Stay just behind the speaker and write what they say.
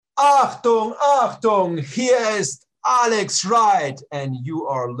Achtung, Achtung, hier ist Alex Wright, and you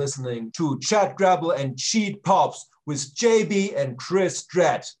are listening to Chat Grapple and Cheat Pops with JB and Chris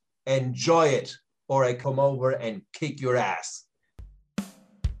Dredd. Enjoy it, or I come over and kick your ass.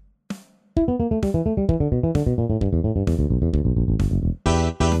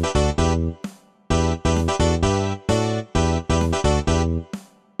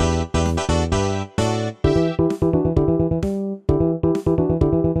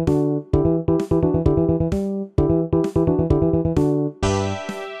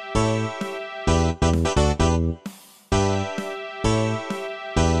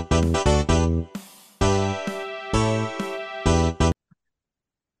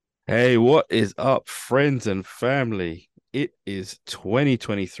 Hey, what is up, friends and family? It is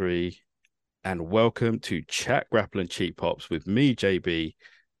 2023, and welcome to Chat Grapple and Cheat Pops with me, JB,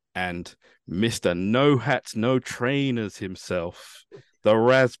 and Mr. No Hats, No Trainers himself, the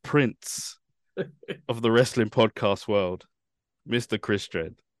Raz Prince of the wrestling podcast world, Mr. Chris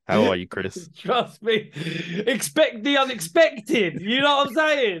Dredd. How are you, Chris? Trust me. Expect the unexpected. You know what I'm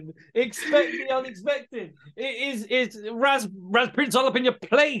saying? Expect the unexpected. It's Raz Prince all up in your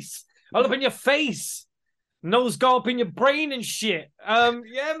place, all up in your face, nose go up in your brain and shit.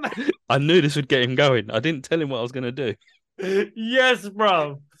 Yeah, man. I knew this would get him going. I didn't tell him what I was going to do. Yes,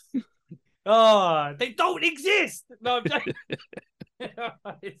 bro. Oh, they don't exist. No, I'm joking.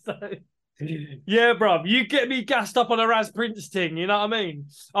 Yeah, bro, you get me gassed up on a Raz Prince thing, you know what I mean?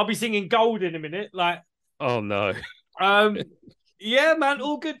 I'll be singing Gold in a minute, like. Oh no. Yeah, man,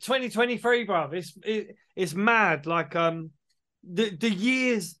 all good. 2023, bro. It's mad. Like the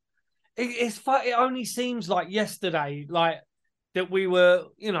years. It only seems like yesterday, like that we were,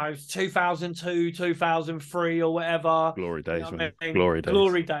 2002, 2003, or whatever. Glory days, you know man. I mean? Glory days.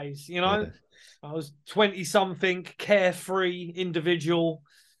 Glory days. You know, Yeah. I was 20-something, carefree individual.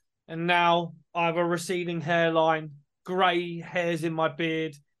 And now I have a receding hairline, grey hairs in my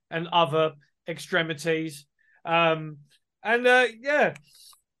beard, and other extremities. Yeah,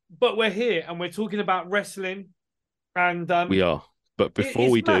 but we're here and we're talking about wrestling. And we are. But before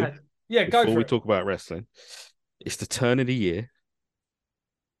we do, before we talk about wrestling, it's the turn of the year.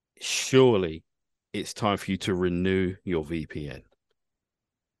 Surely it's time for you to renew your VPN.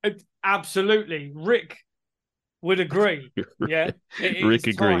 Absolutely. Rick would agree. Yeah. Rick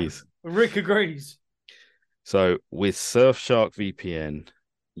agrees. Rick agrees. So with Surfshark VPN,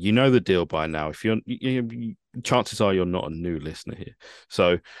 you know the deal by now. If chances are you're not a new listener here.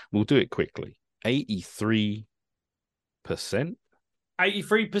 So we'll do it quickly. 83%.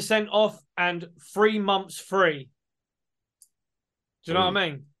 83% off and 3 months free. Do you know what I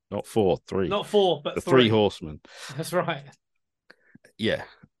mean? Not 4, 3. Not 4, but the 3. 3 horsemen. That's right. Yeah.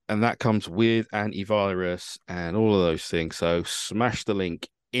 And that comes with antivirus and all of those things. So smash the link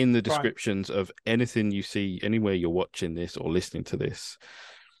in the descriptions of anything you see, anywhere you're watching this or listening to this.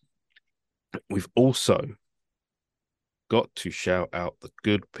 We've also got to shout out the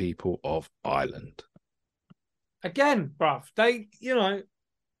good people of Ireland. Again, bruv, they,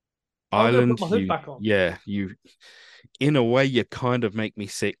 Ireland, put my hood back on. Yeah, in a way, you kind of make me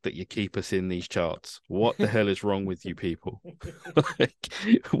sick that you keep us in these charts. What the hell is wrong with you people?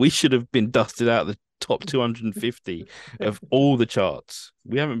 We should have been dusted out of the top 250 of all the charts.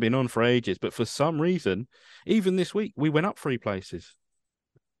 We haven't been on for ages, but for some reason, even this week, we went up 3 places.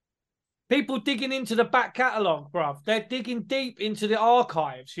 People digging into the back catalogue, bruv. They're digging deep into the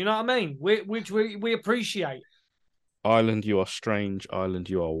archives, you know what I mean? Which we appreciate. Ireland, you are strange. Ireland,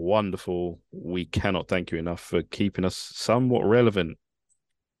 you are wonderful. We cannot thank you enough for keeping us somewhat relevant.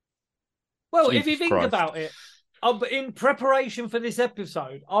 Well, Jesus if you think Christ. About it, in preparation for this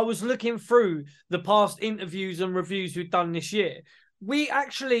episode, I was looking through the past interviews and reviews we've done this year. We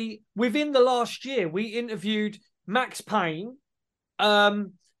actually, within the last year, we interviewed Max Payne.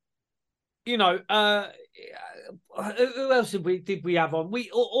 Who else did we have on?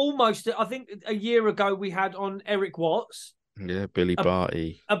 We almost, I think, a year ago we had on Eric Watts. Yeah, Billy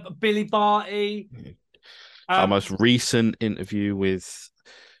Barty. Billy Barty. Our most recent interview with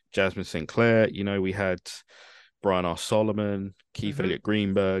Jasmine Sinclair. We had Brian R. Solomon, Keith Elliott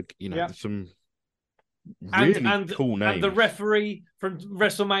Greenberg. Some really cool names. And the referee from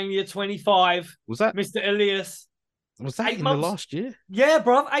WrestleMania 25 was that Mr. Elias. Was that in the last year? Yeah,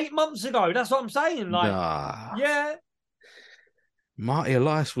 bro, 8 months ago. That's what I'm saying. Like, yeah. Marty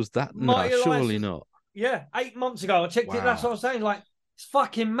Elias was that? No, surely not. Yeah, 8 months ago. I checked it. That's what I'm saying. Like, it's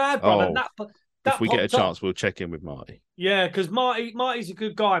fucking mad, brother. Oh, that if we get a chance, we'll check in with Marty. Yeah, because Marty's a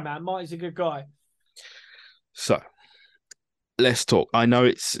good guy, man. Marty's a good guy. So, let's talk. I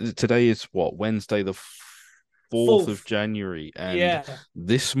know today is what, Wednesday the 4th of January. And yeah,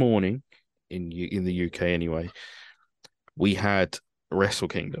 this morning, in the UK anyway, we had Wrestle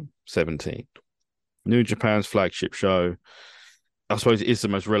Kingdom 17. New Japan's flagship show. I suppose it is the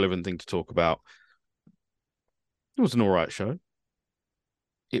most relevant thing to talk about. It was an all right show.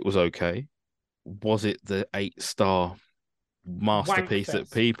 It was okay. Was it the 8-star masterpiece that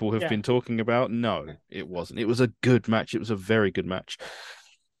Wankfest. people have been talking about? No, it wasn't. It was a good match. It was a very good match.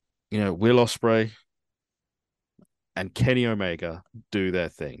 Will Ospreay and Kenny Omega do their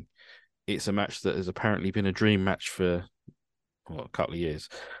thing. It's a match that has apparently been a dream match for a couple of years.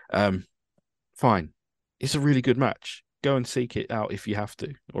 Fine. It's a really good match. Go and seek it out if you have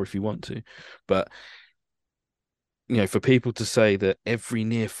to or if you want to. But, for people to say that every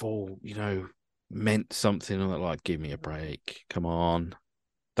near fall, meant something, like, give me a break. Come on.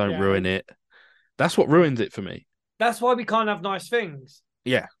 Don't ruin it. That's what ruins it for me. That's why we can't have nice things.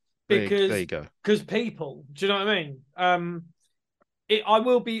 Yeah. Because there you go. Because people, do you know what I mean?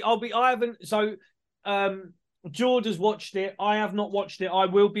 I haven't. So, George has watched it. I have not watched it. I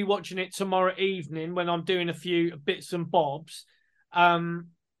will be watching it tomorrow evening when I'm doing a few bits and bobs.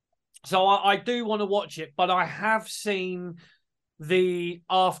 So I do want to watch it, but I have seen the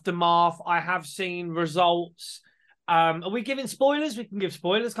aftermath. I have seen results. Are we giving spoilers? We can give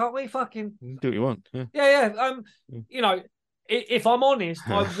spoilers, can't we? Fucking do what you want. Yeah. Yeah. If I'm honest,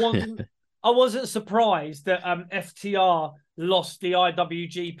 I wasn't surprised that FTR lost the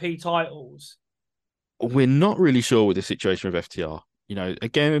IWGP titles. We're not really sure with the situation with FTR.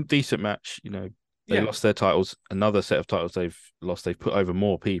 Again, a decent match. They lost their titles. Another set of titles they've lost. They've put over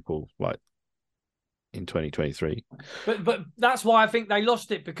more people, like, in 2023. But that's why I think they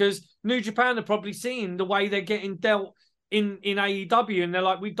lost it, because New Japan are probably seeing the way they're getting dealt in AEW, and they're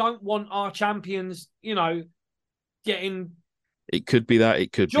like, we don't want our champions, getting. It could be that.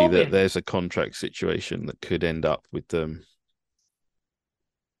 It could be that there's a contract situation that could end up with them,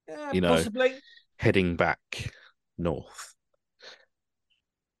 possibly heading back north.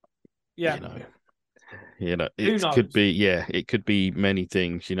 Yeah. It could be. Yeah, it could be many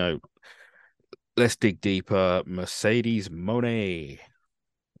things. Let's dig deeper. Mercedes Moné,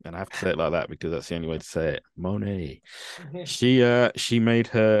 and I have to say it like that because that's the only way to say it. Moné. She made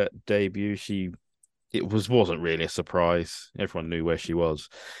her debut. It wasn't really a surprise. Everyone knew where she was.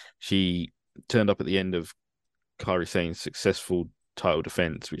 She turned up at the end of Kairi Sane's successful title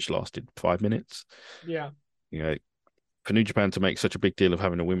defense, which lasted 5 minutes. Yeah. For New Japan to make such a big deal of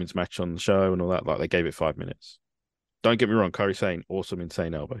having a women's match on the show and all that, like, they gave it 5 minutes. Don't get me wrong, Kairi Sane, awesome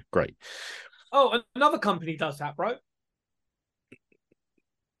insane elbow, great. Oh, another company does that, bro.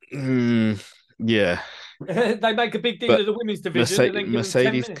 Yeah. They make a big deal of the women's division. And then give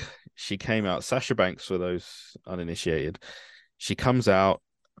Mercedes, 10 minutes. She came out. Sasha Banks, for those uninitiated, she comes out.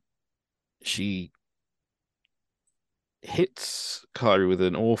 She hits Kairi with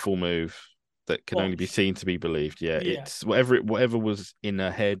an awful move that can only be seen to be believed. Yeah, it's whatever was in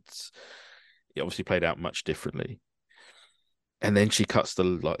her head. It obviously played out much differently. And then she cuts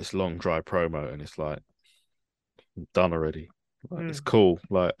this long dry promo, and it's like, I'm done already. Like, it's cool.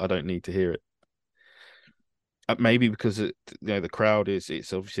 Like, I don't need to hear it. Maybe because the crowd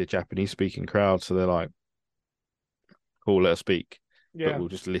it's obviously a Japanese speaking crowd, so they're like, cool, let her speak. But we'll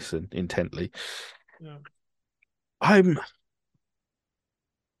just listen intently. Yeah.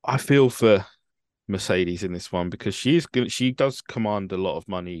 I feel for Mercedes in this one because she does command a lot of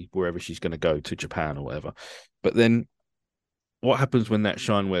money wherever she's going to go, to Japan or whatever. But then what happens when that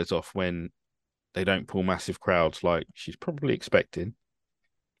shine wears off, when they don't pull massive crowds like she's probably expecting,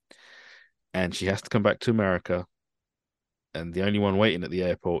 and she has to come back to America, and the only one waiting at the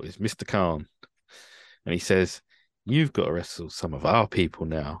airport is Mr. Khan, and he says, you've got to wrestle some of our people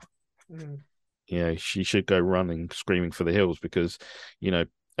now. She should go running, screaming for the hills, because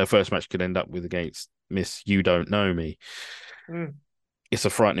her first match could end up against Miss You Don't Know Me. It's a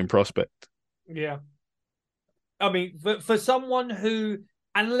frightening prospect. Yeah. I mean, for someone who,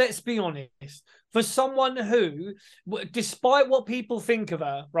 and let's be honest, for someone who, despite what people think of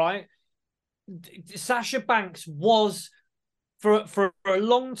her, right, Sasha Banks was, for a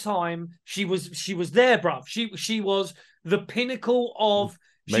long time, she was there, bruv. She was the pinnacle of.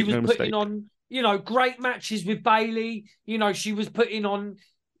 She was putting on, great matches with Bayley. She was putting on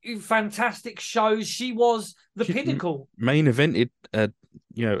fantastic shows. She was the pinnacle. Main evented a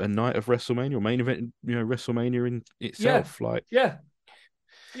night of WrestleMania, or main event, WrestleMania in itself.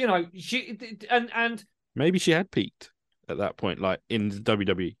 She and maybe she had peaked at that point, like in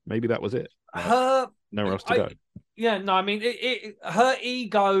WWE. Maybe that was it. Her nowhere else to go. Yeah, no, I mean, her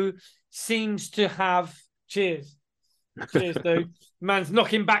ego seems to have. Cheers. Cheers, dude. Man's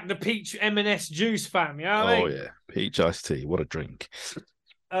knocking back the peach M&S juice, fam. You know what I mean? Yeah, peach iced tea. What a drink.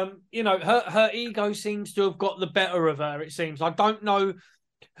 You know, her ego seems to have got the better of her. It seems. I don't know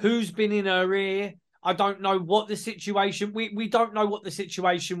who's been in her ear. I don't know what the situation. We don't know what the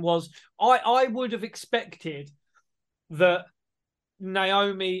situation was. I would have expected that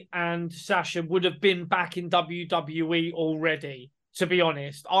Naomi and Sasha would have been back in WWE already. To be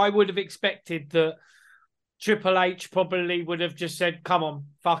honest, I would have expected that Triple H probably would have just said, "Come on,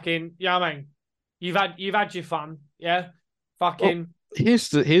 fucking, you know what I mean? You've had your fun, yeah, fucking." Well, here's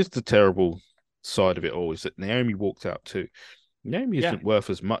the terrible side of it all is that Naomi walked out too. Naomi isn't worth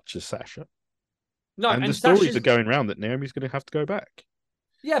as much as Sasha. No, and the stories are going around that Naomi's going to have to go back.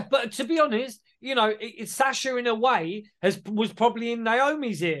 Yeah, but to be honest, you know, Sasha in a way was probably in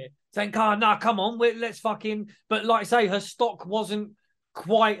Naomi's ear, saying, "Oh, no, come on, let's fucking." But like I say, her stock wasn't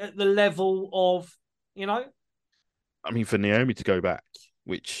quite at the level of, you know. I mean, for Naomi to go back,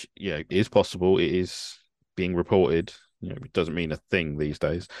 which is possible, it is being reported. It doesn't mean a thing these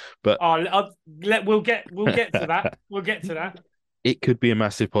days. But we'll get to that. We'll get to that. It could be a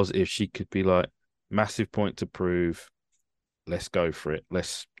massive positive. She could be like, massive point to prove. Let's go for it.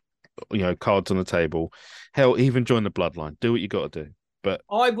 Let's, cards on the table. Hell, even join the bloodline. Do what you got to do. But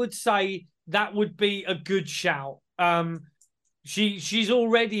I would say that would be a good shout. She's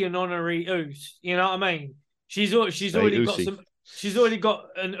already an honorary Oos. You know what I mean? She's already got some. She's already got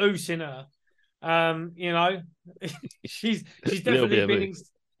an Oos in her. She's definitely been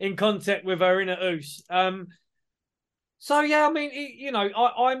in contact with her inner Oos. So yeah, I mean,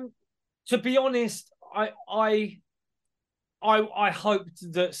 I'm to be honest, I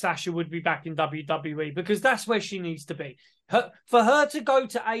hoped that Sasha would be back in WWE because that's where she needs to be. For her to go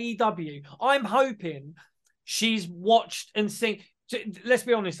to AEW, I'm hoping she's watched and seen. Let's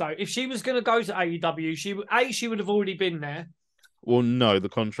be honest though, if she was going to go to AEW, she would have already been there. Well, no, the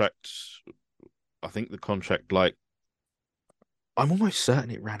contract. I think the contract, I'm almost certain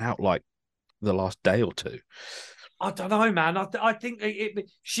it ran out the last day or two. I don't know, man. I think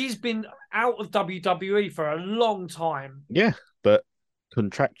she's been out of WWE for a long time. Yeah, but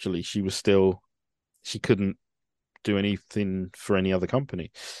contractually, she couldn't do anything for any other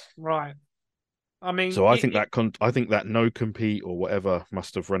company. Right. I mean, so I think that no compete or whatever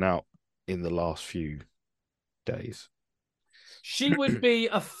must have run out in the last few days. She would be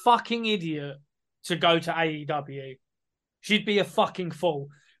a fucking idiot to go to AEW. She'd be a fucking fool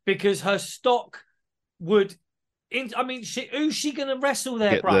because her stock would. Who's she going to wrestle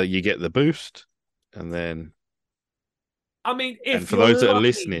there, bro? You get the boost, and then. I mean, for those that are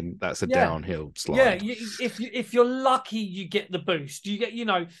listening, that's a downhill slide. Yeah, if you're lucky, you get the boost. You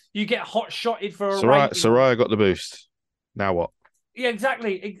get hot shotted for a Saraya got the boost. Now what? Yeah,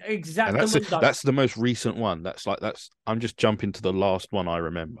 exactly. And that's the most recent one. I'm just jumping to the last one I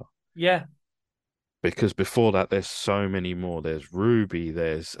remember. Yeah. Because before that, there's so many more. There's Ruby.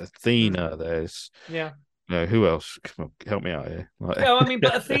 There's Athena. There's who else? Come on, help me out here. But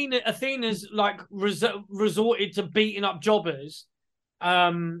Athena's resorted to beating up jobbers,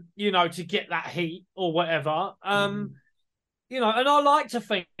 to get that heat or whatever. And I liked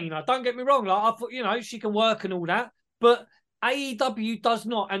Athena. Don't get me wrong. I thought, she can work and all that, but AEW does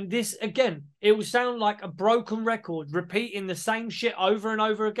not. And this again, it will sound like a broken record, repeating the same shit over and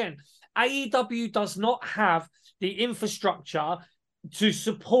over again. AEW does not have the infrastructure to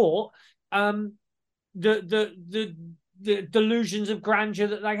support the delusions of grandeur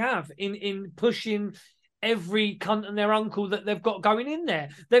that they have in pushing every cunt and their uncle that they've got going in there.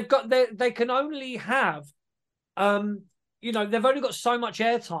 They can only have they've only got so much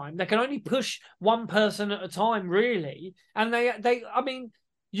airtime. They can only push one person at a time, really. And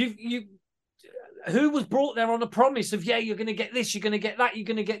you who was brought there on a promise of, you're going to get this, you're going to get that, you're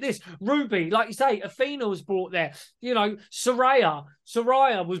going to get this. Ruby, like you say, Athena was brought there. Saraya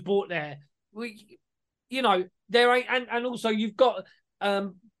was brought there. There ain't, and also you've got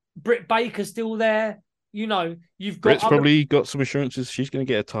Britt Baker still there. You've got Britt's probably got some assurances she's going to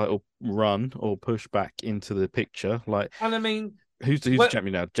get a title run or push back into the picture. Who's the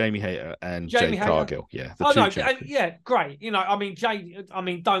champion now? Jamie Hayter and Jade Cargill. Yeah, great.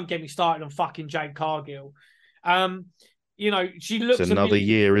 Don't get me started on fucking Jade Cargill. She looks. It's another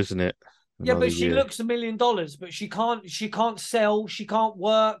year, isn't it? She looks $1 million, but she can't sell. She can't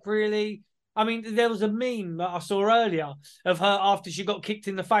work really. There was a meme that I saw earlier of her after she got kicked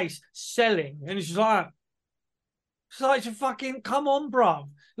in the face selling, and it's like, fucking come on, bruv.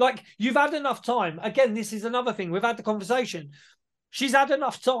 You've had enough time. Again, this is another thing. We've had the conversation. She's had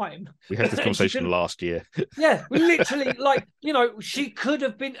enough time. We had this conversation last year. Yeah, we literally, she could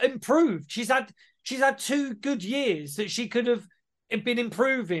have been improved. She's had She's had 2 good years that she could have been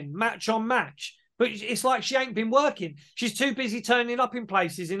improving match on match. But it's like she ain't been working. She's too busy turning up in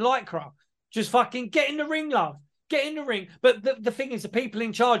places in Lycra. Just fucking get in the ring, love. Get in the ring. But the thing is, the people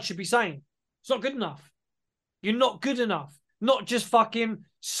in charge should be saying, it's not good enough. You're not good enough. Not just fucking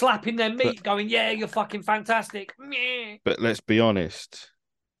slapping their meat going, yeah, you're fucking fantastic. But let's be honest.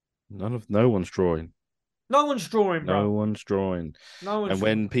 No one's drawing. No one's drawing, bro. No one's drawing. No one's and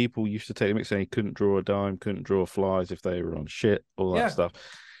drawing. when people used to take the mix saying couldn't draw a dime, couldn't draw flies if they were on shit, all that stuff.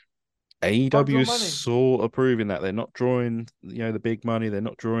 AEW is sort of proving that they're not drawing, the big money. They're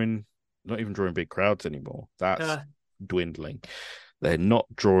not even drawing big crowds anymore. That's dwindling. They're not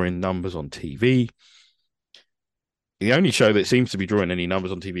drawing numbers on TV. The only show that seems to be drawing any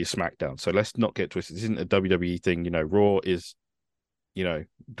numbers on TV is SmackDown. So let's not get twisted. This isn't a WWE thing. Raw is,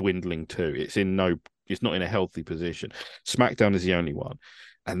 dwindling too. It's not in a healthy position. SmackDown is the only one.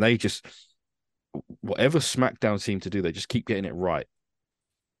 And they just, whatever SmackDown seem to do, they just keep getting it right.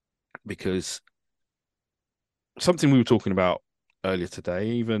 Because something we were talking about earlier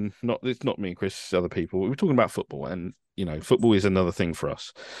today, it's not me and Chris, it's other people. We were talking about football, and football is another thing for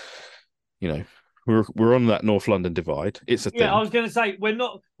us. We're on that North London divide. It's a thing. Yeah, I was going to say we're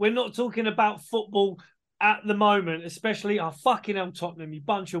not talking about football at the moment, especially fucking hell, Tottenham, you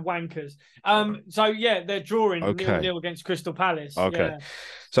bunch of wankers. So yeah, they're drawing 0-0 against Crystal Palace. Okay, yeah.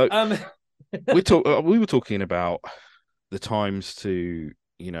 So we were talking about the times to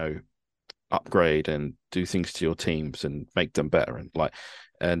upgrade and do things to your teams and make them better,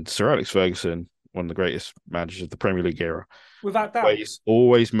 and Sir Alex Ferguson, one of the greatest managers of the Premier League era, without doubt,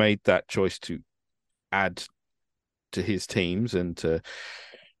 always made that choice to add to his teams and to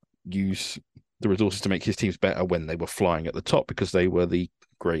use the resources to make his teams better when they were flying at the top, because they were the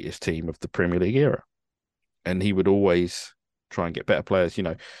greatest team of the Premier League era. And he would always try and get better players,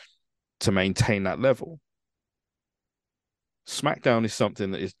 to maintain that level. SmackDown is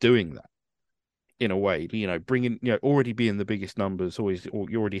something that is doing that in a way, bringing, already being the biggest numbers,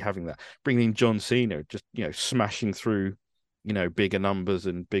 you're already having that. Bringing in John Cena, just, smashing through, bigger numbers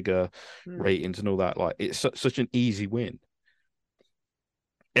and bigger ratings and all that. Like, it's such an easy win.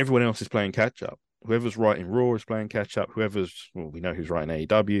 Everyone else is playing catch up. Whoever's writing Raw is playing catch up. We know who's writing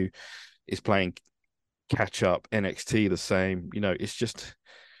AEW is playing catch up. NXT the same. It's just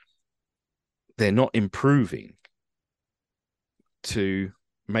they're not improving to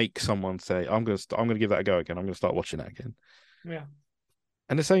make someone say, I'm going to give that a go again. I'm going to start watching that again. Yeah.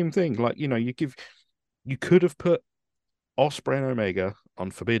 And the same thing, like, you could have put Ospreay and Omega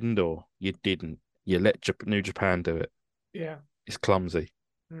on Forbidden Door. You didn't. You let New Japan do it. Yeah. It's clumsy.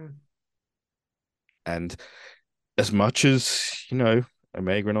 And as much as,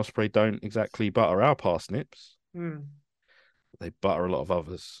 Omega and Ospreay don't exactly butter our parsnips, they butter a lot of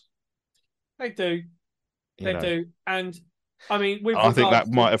others. They do. They do. And I mean, I think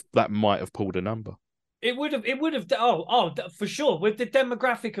that might have pulled a number. It would have. Oh, for sure. With the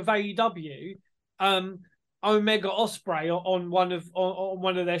demographic of AEW, Omega Ospreay on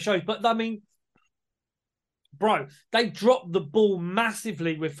one of their shows. But I mean, bro, they dropped the ball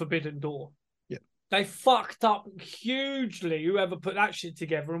massively with Forbidden Door. Yeah, they fucked up hugely. Whoever put that shit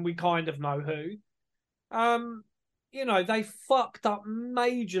together, and we kind of know who. They fucked up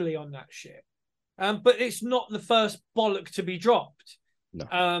majorly on that shit. But it's not the first bollock to be dropped.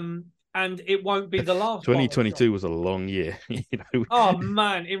 No. And it won't be the last. 2022 was a long year. Oh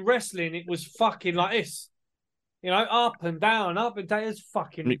man, in wrestling it was fucking like this. Up and down. It's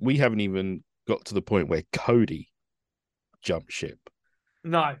fucking. We haven't even got to the point where Cody jumped ship.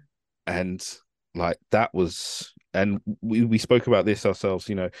 No. And like that was, and we spoke about this ourselves.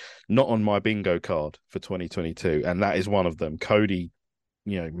 Not on my bingo card for 2022, and that is one of them. Cody,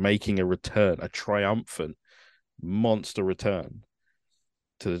 making a return, a triumphant monster return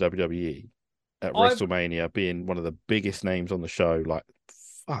to the WWE at WrestleMania, being one of the biggest names on the show. Like,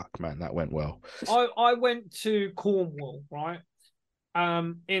 fuck, man, that went well. I went to Cornwall, right?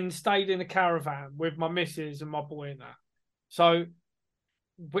 Stayed in a caravan with my missus and my boy and that. So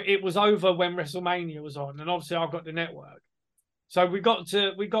it was over when WrestleMania was on, and obviously I got the network. So we got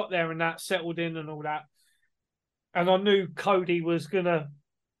there and that, settled in and all that. And I knew Cody was gonna,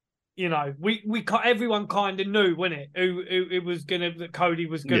 everyone kind of knew, wasn't it? Who it was gonna, that Cody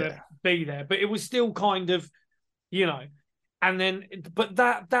was gonna be there, but it was still kind of, and then, but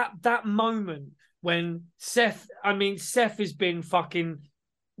that moment when Seth has been fucking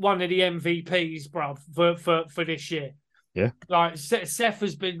one of the MVPs, bruv, for this year. Yeah, like Seth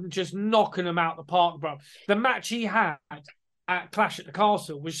has been just knocking them out the park, bruv. The match he had at Clash at the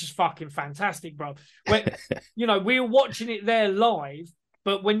Castle was just fucking fantastic, bro. When we were watching it there live,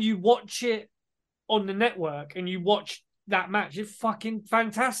 but when you watch it on the network and you watch that match, it's fucking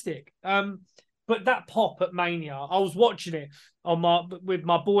fantastic. But that pop at Mania, I was watching it with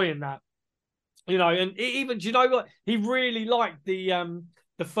my boy and that, and even, do you know what? He really liked the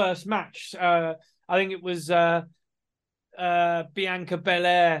first match. I think it was Bianca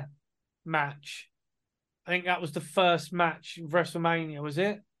Belair match. I think that was the first match of WrestleMania, was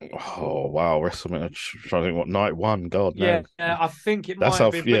it? Oh wow, WrestleMania! I'm trying to think what night one. God, yeah, no. I think it That's might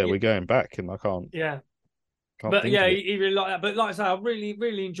how. have been. Yeah, we're going back, and I can't. Yeah, Can't but think yeah, of it. he really liked that. But like I say, I really,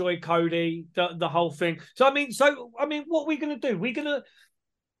 really enjoyed Cody, the whole thing. So I mean, what are we gonna do? We're gonna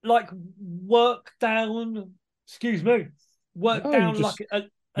work down. Excuse me, work No, down like a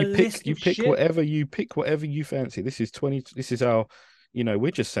list you of pick shit. whatever you fancy. This is 20. This is our. We're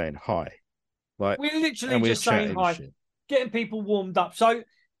just saying hi. Like We're literally and we're just saying hi, shit. getting people warmed up. So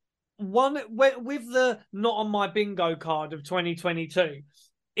with the not on my bingo card of 2022,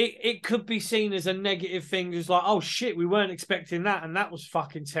 it could be seen as a negative thing. It's like, oh shit, we weren't expecting that, and that was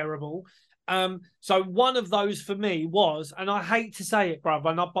fucking terrible. So one of those for me was, and I hate to say it,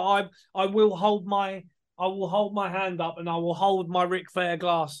 brother, but I will hold my hand up and I will hold my Ric Flair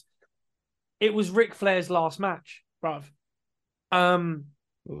glass. It was Ric Flair's last match, bruv.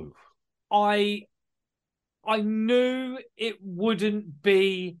 Ooh. I knew it wouldn't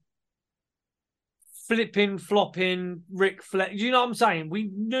be flipping, flopping Ric Flair. Do you know what I'm saying? We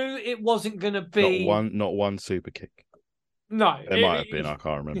knew it wasn't going to be not one super kick. No, There might have been. I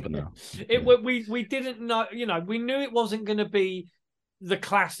can't remember now. We didn't know. We knew it wasn't going to be the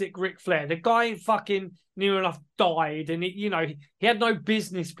classic Ric Flair. The guy fucking near enough died, and he had no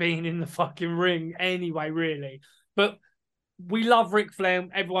business being in the fucking ring anyway, really. But we love Ric Flair.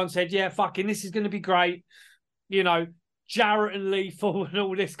 Everyone said, yeah, fucking, this is going to be great. Jarrett and Lethal and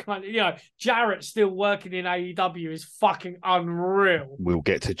all this kind of, Jarrett still working in AEW is fucking unreal. We'll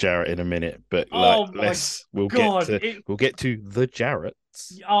get to Jarrett in a minute, but we'll get to the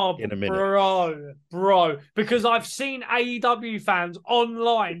Jarretts in a minute. Bro, because I've seen AEW fans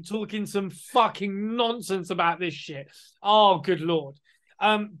online talking some fucking nonsense about this shit. Oh, good Lord.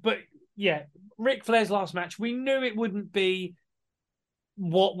 But yeah, Ric Flair's last match, we knew it wouldn't be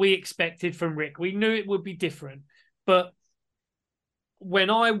what we expected from Rick. We knew it would be different, but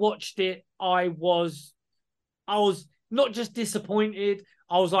when I watched it, I was not just disappointed.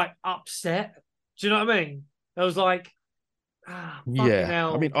 I was like upset. Do you know what I mean? I was like, yeah.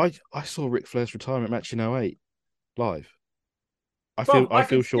 hell. I mean, I saw Ric Flair's retirement match in 2008 live. I feel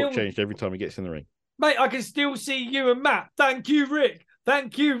shortchanged every time he gets in the ring. Mate, I can still see you and Matt. Thank you, Rick.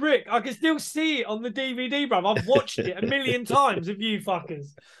 Thank you, Rick. I can still see it on the DVD, bro. I've watched it a million times of you fuckers.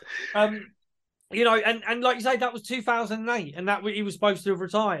 And like you say, that was 2008, and that he was supposed to have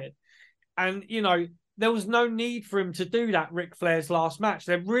retired. And, there was no need for him to do that, Ric Flair's last match.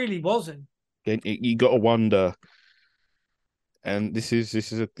 There really wasn't. You got to wonder, and this is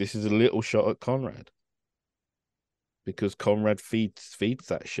a little shot at Conrad, because Conrad feeds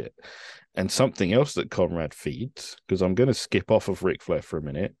that shit. And something else that Conrad feeds, because I'm going to skip off of Ric Flair for a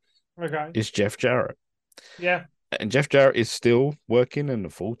minute, is Jeff Jarrett. Yeah. And Jeff Jarrett is still working in the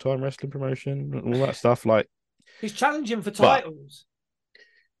full-time wrestling promotion and all that stuff. Like, he's challenging for titles.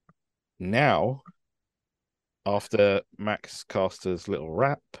 Now, after Max Caster's little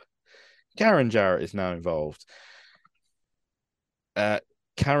rap, Karen Jarrett is now involved.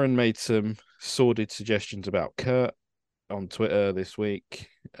 Karen made some sordid suggestions about Kurt on Twitter this week,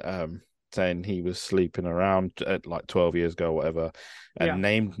 saying he was sleeping around at like 12 years ago or whatever, and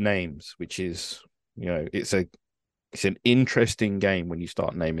named names, which is, it's an interesting game when you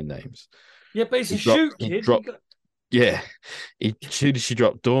start naming names. Yeah, but it's a shoot, kid. Yeah. She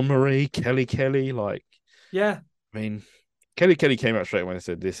dropped Dawn Marie, Kelly, like... Yeah. I mean, Kelly came out straight away and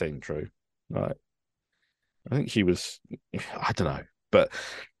said, this ain't true. Like, I think she was... I don't know. But,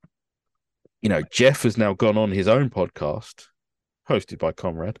 Jeff has now gone on his own podcast, hosted by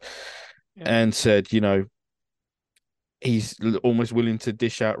Conrad, and said, he's almost willing to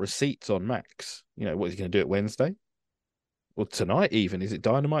dish out receipts on Max. What is he going to do it Wednesday? Or tonight even? Is it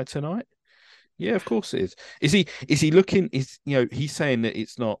Dynamite tonight? Yeah, of course it is. Is he looking, he's saying that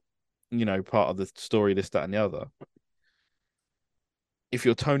it's not, part of the story, this, that, and the other. If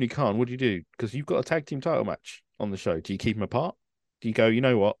you're Tony Khan, what do you do? Because you've got a tag team title match on the show. Do you keep them apart? Do you go, you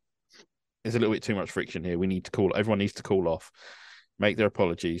know what? There's a little bit too much friction here. Everyone needs to call off, make their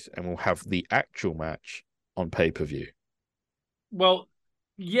apologies, and we'll have the actual match on pay-per-view. Well,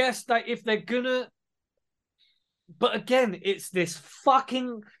 yes, if they're gonna, but again, it's this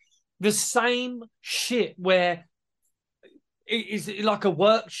fucking the same shit where Is it like a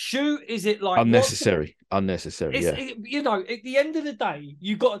work shoot? Is it like unnecessary? Unnecessary. Yeah. You know, at the end of the day,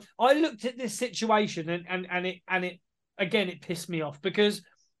 you got. I looked at this situation and it again, it pissed me off because,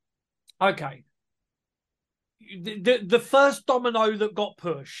 okay, the first domino that got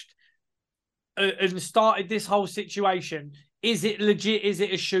pushed and started this whole situation. Is it legit? Is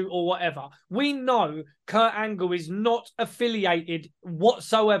it a shoot or whatever? We know Kurt Angle is not affiliated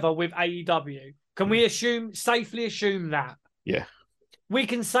whatsoever with AEW. Can we safely assume that? Yeah. We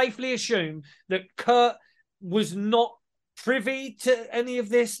can safely assume that Kurt was not privy to any of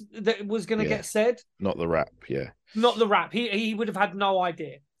this that was going to get said. Not the rap, yeah. Not the rap. He would have had no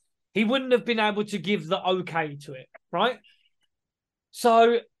idea. He wouldn't have been able to give the okay to it, right?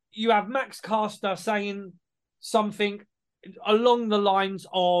 So you have Max Caster saying something along the lines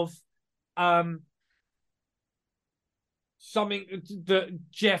of something that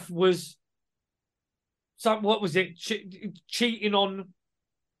Jeff was what was it? Cheating on.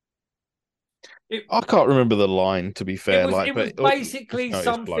 I can't remember the line, to be fair. It was basically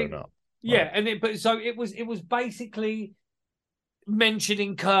something. Up. Yeah, and it was basically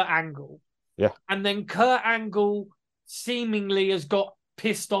mentioning Kurt Angle. Yeah, and then Kurt Angle seemingly has got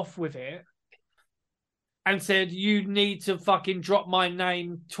pissed off with it and said, "You need to fucking drop my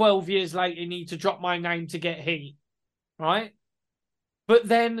name." 12 years later, you need to drop my name to get heat, right? But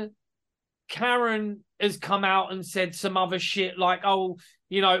then Karen has come out and said some other shit like, "Oh,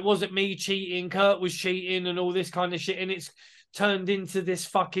 you know, it wasn't me cheating, Kurt was cheating," and all this kind of shit, and it's turned into this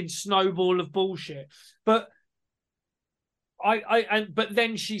fucking snowball of bullshit. But but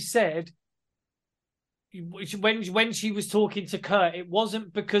then she said, when she was talking to Kurt, it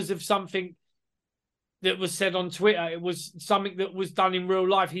wasn't because of something that was said on Twitter. It was something that was done in real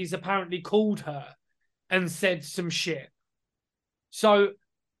life. He's apparently called her and said some shit. So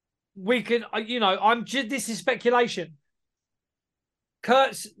we could, you know, this is speculation.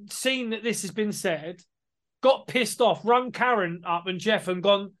 Kurt's seen that this has been said, got pissed off, rung Karen up and Jeff and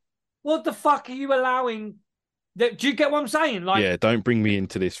gone, "What the fuck are you allowing? Do you get what I'm saying?" Like, yeah, don't bring me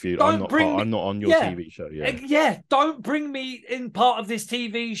into this feud. I'm not on your TV show. Yeah, don't bring me in part of this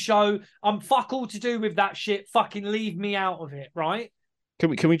TV show. I'm fuck all to do with that shit. Fucking leave me out of it, right?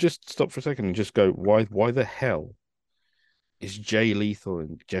 Can we just stop for a second and just go, why the hell is Jay Lethal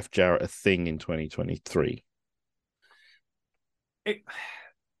and Jeff Jarrett a thing in 2023?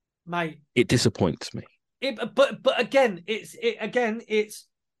 Mate, it disappoints me. But again, it's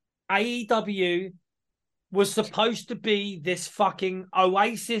AEW was supposed to be this fucking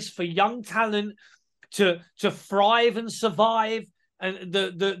oasis for young talent to thrive and survive, and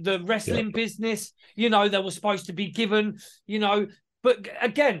the wrestling business, you know, they were supposed to be given, you know. But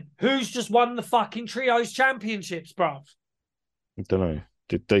again, who's just won the fucking trios championships, bruv? I don't know.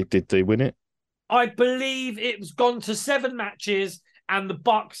 Did they win it? I believe it was gone to 7 matches, and the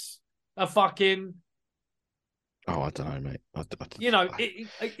Bucks are fucking. Oh, I don't know, mate. You know,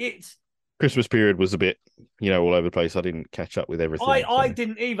 it's Christmas period was a bit, you know, all over the place. I didn't catch up with everything. I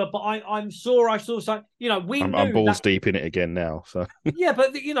didn't either, but I saw something. You know, I'm balls deep in it again now. So yeah,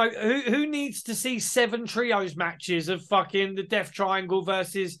 but you know, who needs to see 7 trios matches of fucking the Death Triangle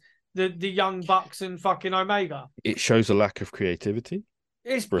versus the Young Bucks and fucking Omega? It shows a lack of creativity.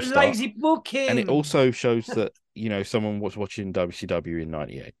 It's lazy booking, and it also shows that, you know, someone was watching WCW in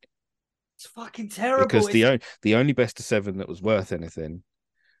 '98. It's fucking terrible. Because the only best of 7 that was worth anything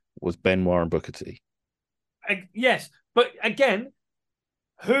was Benoit and Booker T. Yes, but again,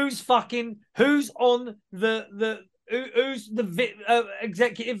 who's on the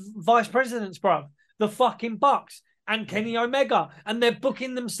executive vice presidents, bruv? The fucking Bucks and Kenny Omega, and they're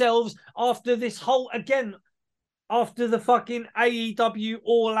booking themselves after this whole, again, after the fucking AEW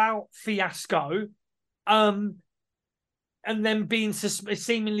All Out fiasco, and then being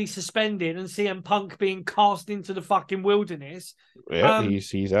seemingly suspended, and CM Punk being cast into the fucking wilderness. Yeah,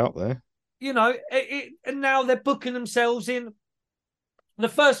 he's out there. You know, and now they're booking themselves in. The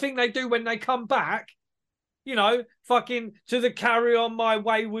first thing they do when they come back, you know, fucking to the Carry On My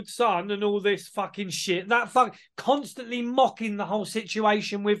Wayward Son and all this fucking shit. That fuck constantly mocking the whole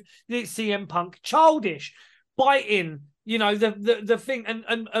situation with the CM Punk, childish, biting. You know, the thing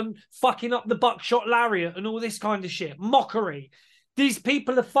and fucking up the buckshot lariat and all this kind of shit. Mockery. These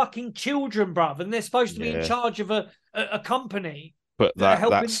people are fucking children, bruv, and they're supposed to be in charge of a company. But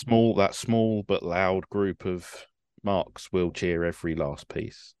that small but loud group of marks will cheer every last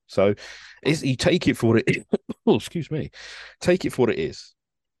piece. So you take it for what it is. Oh, excuse me. Take it for what it is.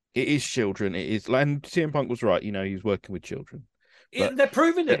 It is children. It is, and CM Punk was right. You know, he was working with children. But they're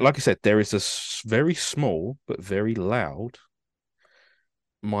proving it. Like I said, there is a very small but very loud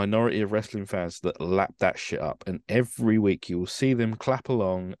minority of wrestling fans that lap that shit up, and every week you will see them clap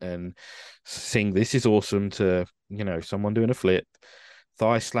along and sing "This is awesome" to someone doing a flip,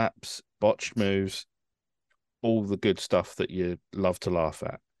 thigh slaps, botched moves, all the good stuff that you love to laugh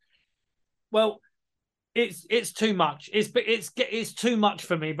at. Well, it's too much. It's too much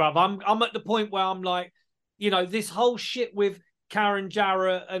for me, bruv. I'm at the point where I'm like, this whole shit with Karen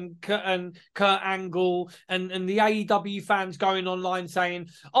Jarrett and Kurt Angle and the AEW fans going online saying,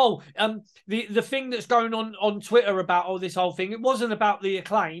 the thing that's going on Twitter about this whole thing, it wasn't about the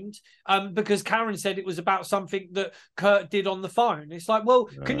Acclaimed, because Karen said it was about something that Kurt did on the phone. It's like, well,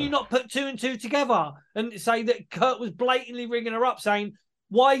 can you not put two and two together and say that Kurt was blatantly ringing her up saying,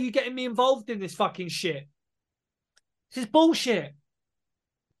 why are you getting me involved in this fucking shit? This is bullshit.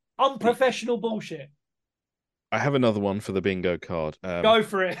 Unprofessional bullshit. I have another one for the bingo card. Go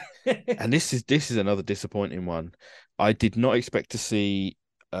for it. And this is another disappointing one. I did not expect to see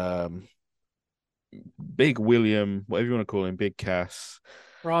Big William, whatever you want to call him, Big Cass,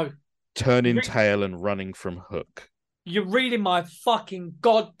 bro, turning tail and running from Hook. You're reading my fucking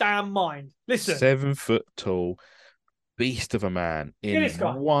goddamn mind. Listen, 7 foot tall, beast of a man in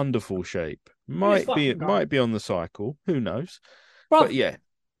wonderful shape. Might be on the cycle. Who knows? Bro, but yeah.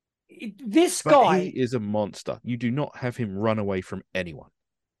 This guy, he is a monster. You do not have him run away from anyone.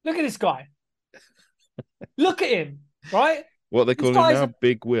 Look at this guy. Look at him, right? What they call him now?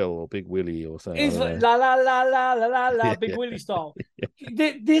 Big Will or Big Willie or something. He's like, la la la la la la la, Big Willie style.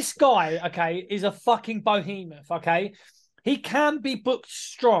 This guy, okay, is a fucking behemoth. Okay, he can be booked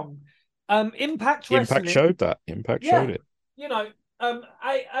strong. Impact Wrestling showed that. Impact showed it.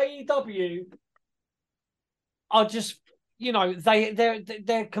 AEW are just.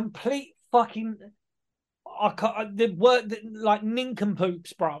 They're complete fucking like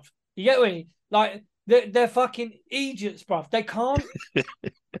nincompoops, bruv. You get me? Like they're fucking idiots, bruv. They can't.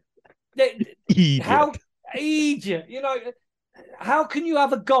 Idiot? How can you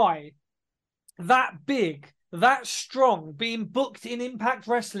have a guy that big, that strong, being booked in Impact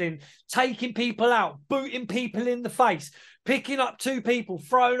Wrestling, taking people out, booting people in the face, picking up two people,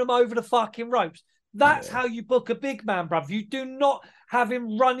 throwing them over the fucking ropes? That's how you book a big man, bruv. You do not have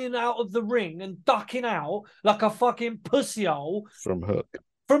him running out of the ring and ducking out like a fucking pussyhole. From Hook.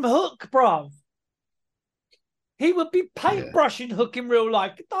 From Hook, bruv. He would be paintbrushing Hook in real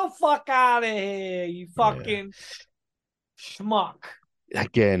life. Get the fuck out of here, you fucking schmuck.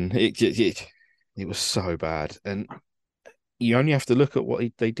 Again, it was so bad. And you only have to look at what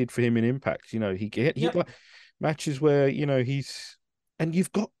they did for him in Impact. He like matches where, he's... And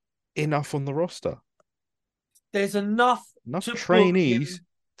you've got enough on the roster. There's enough trainees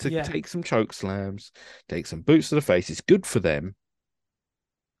to take some choke slams, take some boots to the face. It's good for them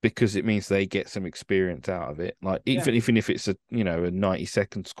because it means they get some experience out of it. Like even if it's a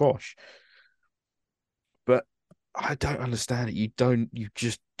 90-second squash. But I don't understand it. You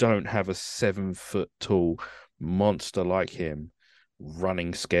just don't have a 7 foot tall monster like him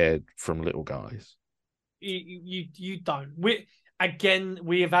running scared from little guys. You don't. We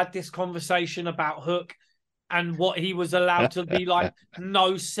have had this conversation about Hook and what he was allowed to be like,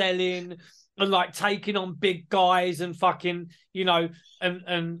 no selling and like taking on big guys and fucking,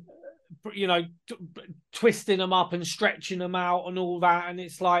 twisting them up and stretching them out and all that. And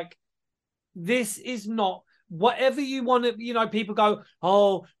it's like, this is not whatever you want to, people go,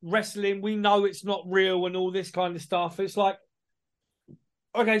 oh, wrestling, we know it's not real and all this kind of stuff. It's like,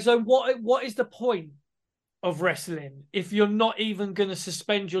 okay, so what is the point of wrestling if you're not even going to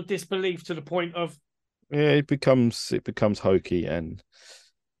suspend your disbelief to the point of it becomes hokey, and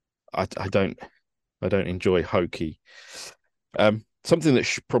I don't enjoy hokey. Something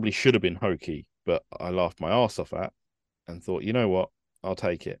that probably should have been hokey, but I laughed my ass off at and thought, you know what, I'll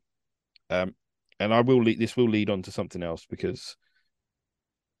take it. And this will lead on to something else, because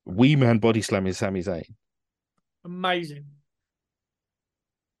Wee Man body slamming Sami Zayn, amazing.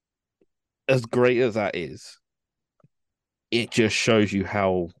 As great as that is, it just shows you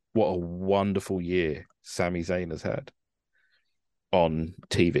what a wonderful year Sami Zayn has had on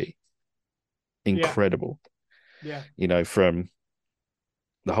TV. Incredible. Yeah. From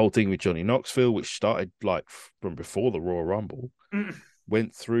the whole thing with Johnny Knoxville, which started like from before the Royal Rumble,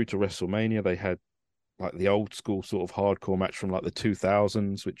 went through to WrestleMania. They had like the old school sort of hardcore match from like the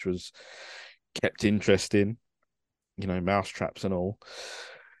 2000s, which was kept interesting, mousetraps and all.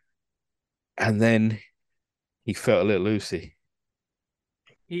 And then he felt a little loosey.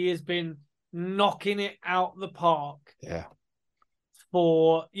 He has been knocking it out the park. Yeah.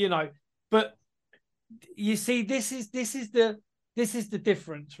 But you see, this is the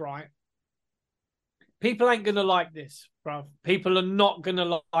difference, right? people ain't gonna like this, bro. People are not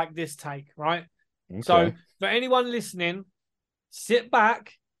gonna like this take, right? Okay. So for anyone listening, sit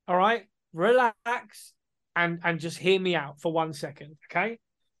back, all right, relax, and just hear me out for 1 second, okay?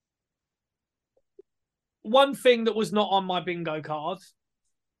 One thing that was not on my bingo cards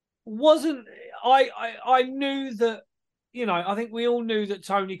wasn't I knew that, you know, I think we all knew that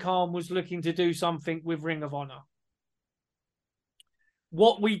Tony Khan was looking to do something with Ring of Honor.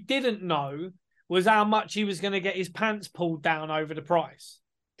 What we didn't know was how much he was going to get his pants pulled down over the price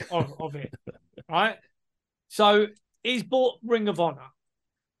of it, right? So he's bought Ring of Honor.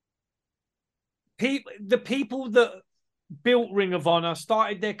 The people that built Ring of Honor,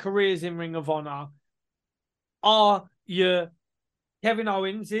 started their careers in Ring of Honor, are your Kevin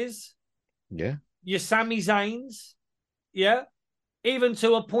Owenses, Yeah, your Sami Zayns, yeah, even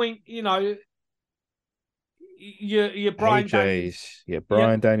to a point, you know, your Brian Daniels. AJ's,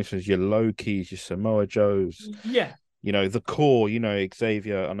 Brian Danielson's, your Low Keys, your Samoa Joes, Yeah, you know, the core, you know,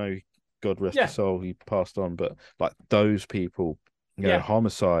 Xavier. I know, God rest his soul, he passed on, but like those people, you know,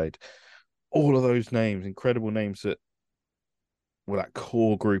 Homicide, all of those names, incredible names that were that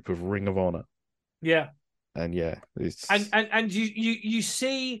core group of Ring of Honor. Yeah. And it's and you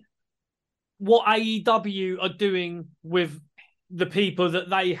see what AEW are doing with the people that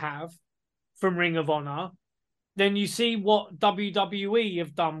they have from Ring of Honor. Then you see what WWE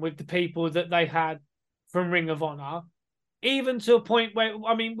have done with the people that they had from Ring of Honor, even to a point where,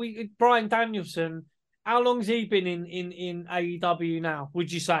 I mean, Brian Danielson, how long's he been in AEW now? Would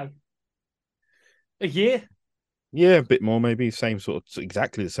you say a year? Yeah, a bit more, maybe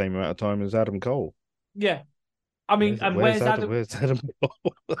exactly the same amount of time as Adam Cole. Yeah, I mean, where's Adam? Where's Adam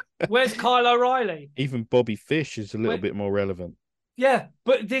Cole? Where's Kyle O'Reilly? Even Bobby Fish is a little bit more relevant. Yeah,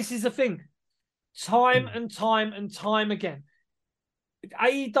 but this is the thing. Time and time again,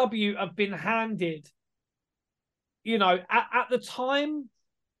 AEW have been handed, you know, at the time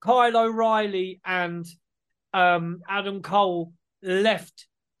Kyle O'Reilly and Adam Cole left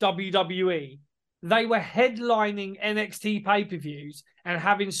WWE, they were headlining NXT pay-per-views and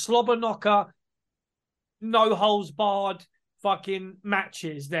having slobber knocker, no holes barred fucking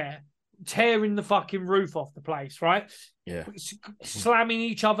matches there, tearing the fucking roof off the place, right? Yeah. Slamming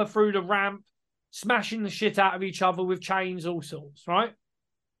each other through the ramp, smashing the shit out of each other with chains, all sorts, right?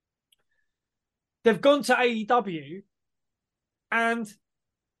 They've gone to AEW and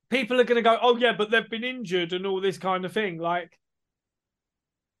people are going to go, oh, yeah, but they've been injured and all this kind of thing. Like,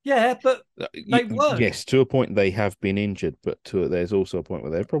 yeah, but they weren't. Yes, to a point they have been injured, but there's also a point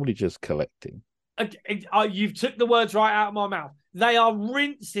where they're probably just collecting. You've took the words right out of my mouth. They are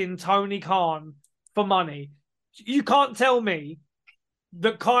rinsing Tony Khan for money. You can't tell me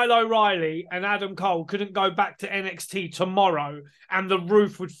that Kyle O'Reilly and Adam Cole couldn't go back to NXT tomorrow and the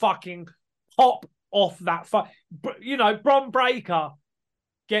roof would fucking pop off that. You know, Bron Breakker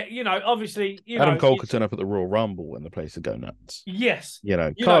obviously, Adam Cole could turn up at the Royal Rumble and the place would go nuts. Yes.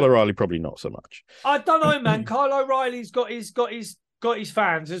 Kyle O'Reilly probably not so much. I don't know, man. Kyle O'Reilly's got his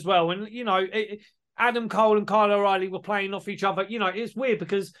fans as well. And, you know, Adam Cole and Kyle O'Reilly were playing off each other. You know, it's weird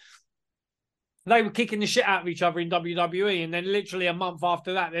because they were kicking the shit out of each other in WWE, and then literally a month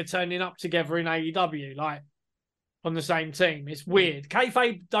after that, they're turning up together in AEW, like on the same team. It's weird.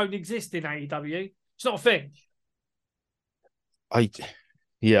 Kayfabe don't exist in AEW. It's not a thing. I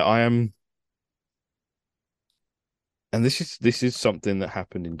am, and this is something that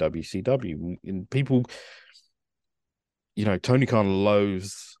happened in WCW. And people, you know, Tony Khan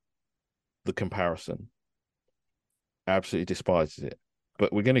loathes the comparison, absolutely despises it.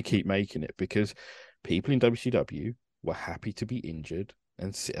 But we're going to keep making it because people in WCW were happy to be injured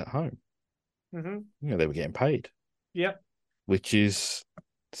and sit at home. Mm-hmm. You know, they were getting paid. Yeah. Which is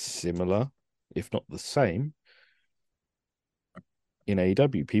similar, if not the same, in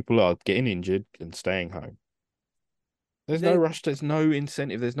AEW. People are getting injured and staying home. There's no rush. There's no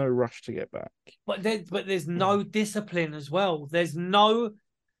incentive. There's no rush to get back. But there's no discipline as well. There's no...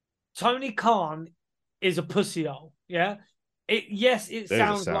 Tony Khan is a pussyhole, yeah? There's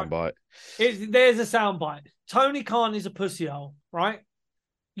sounds a soundbite. There's a soundbite. Tony Khan is a pussyhole, right?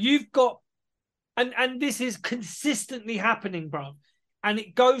 You've got, and this is consistently happening, bro. And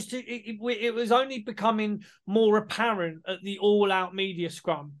it goes to, it was only becoming more apparent at the all-out media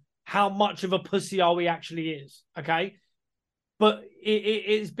scrum how much of a pussyhole he actually is, okay? But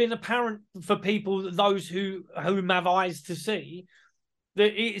it's been apparent for people, those whom have eyes to see,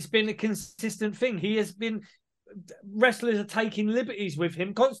 that it's been a consistent thing. He has been... Wrestlers are taking liberties with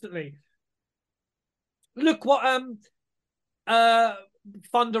him constantly. Look what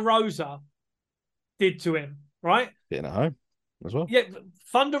Thunder Rosa did to him, right? Sitting at home. as well. Yeah,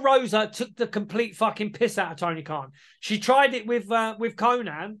 Thunder Rosa took the complete fucking piss out of Tony Khan. She tried it with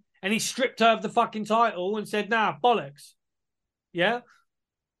Conan, and he stripped her of the fucking title and said, "Nah, bollocks." Yeah,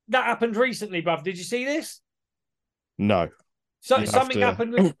 that happened recently, bruv. Did you see this? No. So something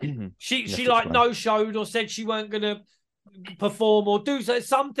happened with she like no showed or said she weren't gonna perform or do so.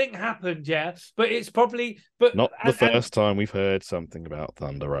 Something happened, yeah. But it's probably not the first time we've heard something about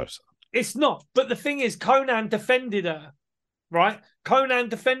Thunder Rosa. It's not. But the thing is, Conan defended her, right? Conan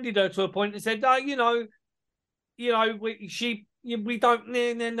defended her to a point and said, "Oh, we don't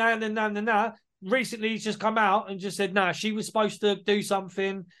nah." Recently, he's just come out and just said, "Nah, she was supposed to do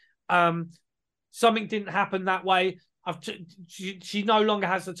something. Something didn't happen that way. She no longer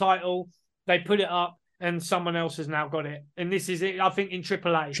has the title. They put it up, and someone else has now got it. And this is it, I think, in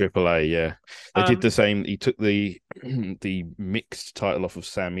AAA. AAA, yeah. They did the same. He took the mixed title off of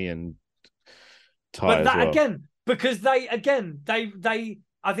Sammy and Ty. But that again, because they I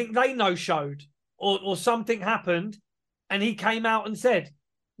think they no showed or something happened, and he came out and said,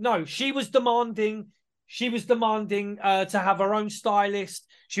 no, she was demanding to have her own stylist.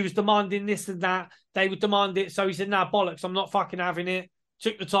 She was demanding this and that. They would demand it. So he said, nah, bollocks, I'm not fucking having it.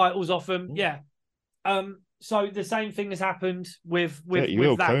 Took the titles off them. Yeah. So the same thing has happened with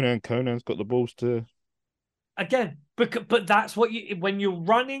that. Conan's got the balls to... Again, but that's what when you're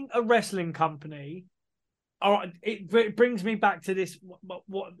running a wrestling company, all right, it brings me back to this,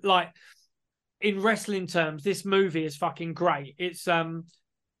 what like, in wrestling terms, this movie is fucking great. It's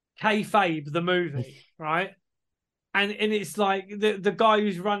Kayfabe, the movie, right? And it's like the guy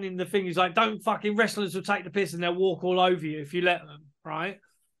who's running the thing is like, don't fucking, wrestlers will take the piss and they'll walk all over you if you let them, right?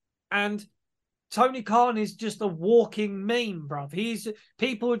 And Tony Khan is just a walking meme, bruv.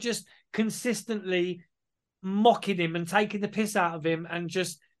 People are just consistently mocking him and taking the piss out of him and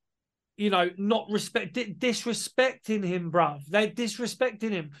just, not disrespecting him, bruv. They're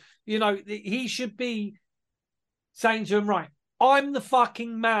disrespecting him. He should be saying to him, right, I'm the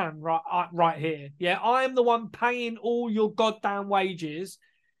fucking man right here. Yeah, I am the one paying all your goddamn wages.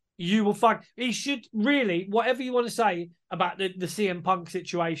 You will fuck. He should really, whatever you want to say about the CM Punk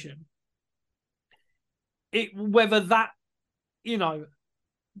situation, whether that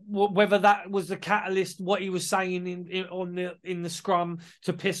was the catalyst, what he was saying in the scrum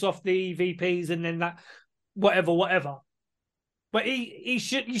to piss off the EVPs, and then that whatever. But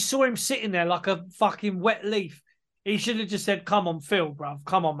you saw him sitting there like a fucking wet leaf. He should have just said, come on, Phil, bruv.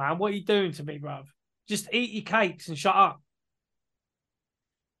 Come on, man. What are you doing to me, bruv? Just eat your cakes and shut up.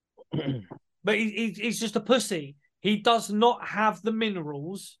 But he's just a pussy. He does not have the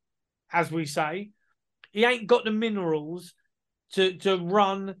minerals, as we say. He ain't got the minerals to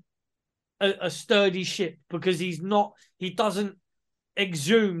run a sturdy ship, because he doesn't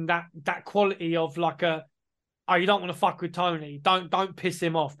exude that quality of like you don't want to fuck with Tony. Don't piss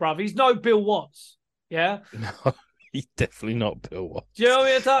him off, bruv. He's no Bill Watts. Yeah? No. He's definitely not Bill Watts. Do you know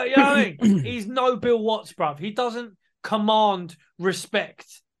what I mean? He's no Bill Watts, bruv. He doesn't command respect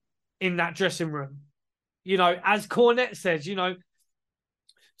in that dressing room. As Cornette says,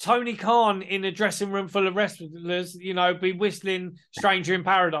 Tony Khan in a dressing room full of wrestlers, be whistling "Stranger in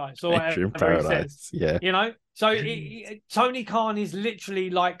Paradise" or whatever in Paradise, he says. Yeah. So Tony Khan is literally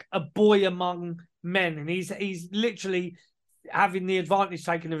like a boy among men, and he's literally having the advantage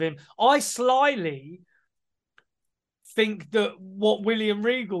taken of him. I slyly think that what William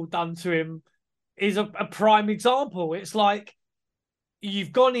Regal done to him is a prime example. It's like,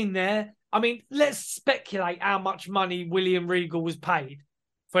 you've gone in there. I mean, let's speculate how much money William Regal was paid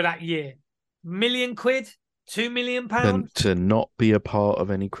for that year. £1 million, £2 million. And to not be a part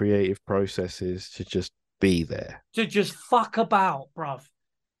of any creative processes, to just be there. To just fuck about, bruv.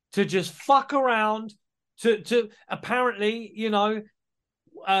 To just fuck around. To apparently,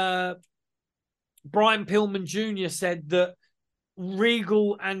 Brian Pillman Jr. said that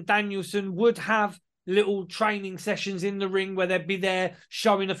Regal and Danielson would have little training sessions in the ring where they'd be there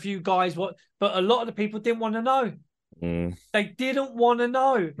showing a few guys but a lot of the people didn't want to know. They didn't want to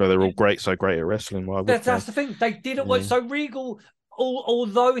know. But they're all great at wrestling. That's the thing. They didn't want. So Regal,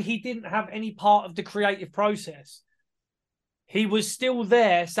 although he didn't have any part of the creative process, he was still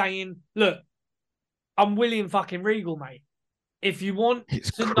there saying, look, I'm William fucking Regal, mate. If you want, it's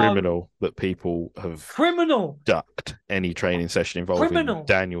criminal that people have ducked any training session involving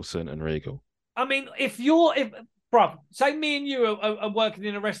Danielson and Regal. I mean, bro, say me and you are working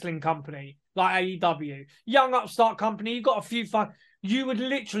in a wrestling company like AEW, young upstart company, you got a few you would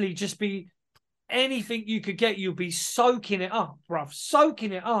literally just be anything you could get. You'd be soaking it up, bruv,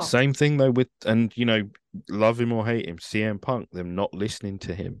 soaking it up. Same thing though love him or hate him, CM Punk, them not listening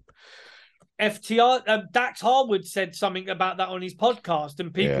to him. FTR, Dax Harwood said something about that on his podcast,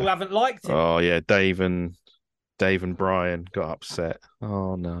 and people haven't liked it. Oh yeah, Dave and Brian got upset.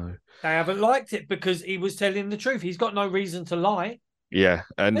 Oh no, they haven't liked it because he was telling the truth. He's got no reason to lie. Yeah,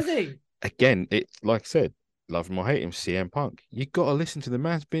 and has he? Again, it's like I said, love him or hate him, CM Punk. You got to listen to the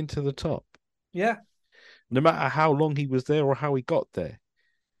man's been to the top. Yeah. No matter how long he was there or how he got there,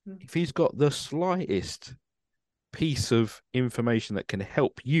 if he's got the slightest piece of information that can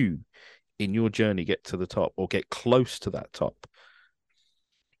help you in your journey get to the top or get close to that top,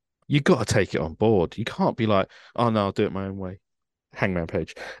 you got to take it on board. You can't be like, oh no, I'll do it my own way. Hangman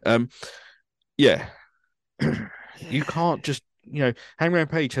Page. Yeah. You can't just, Hangman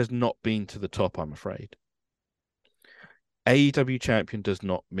Page has not been to the top, I'm afraid. AEW champion does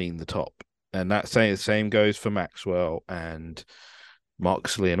not mean the top. And that same goes for Maxwell and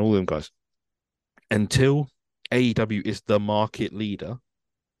Moxley and all them guys. Until AEW is the market leader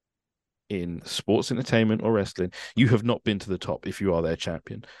in sports entertainment or wrestling, you have not been to the top if you are their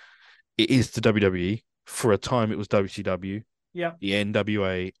champion. It is the WWE. For a time, it was WCW. Yeah. The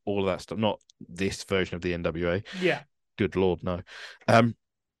NWA, all of that stuff. Not this version of the NWA. Yeah. Good Lord, no. But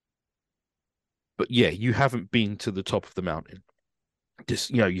yeah, you haven't been to the top of the mountain.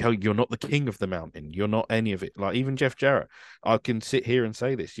 Just, you're not the king of the mountain. You're not any of it. Like even Jeff Jarrett, I can sit here and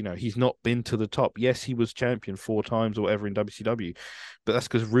say this, he's not been to the top. Yes, he was champion 4 times or whatever in WCW, but that's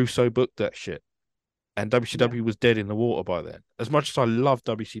because Russo booked that shit. And WCW was dead in the water by then. As much as I love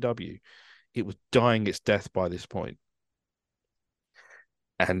WCW, it was dying its death by this point.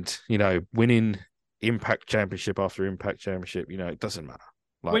 And, winning Impact Championship after Impact Championship, it doesn't matter.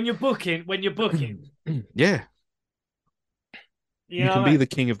 Like, when you're booking. Yeah. You can be the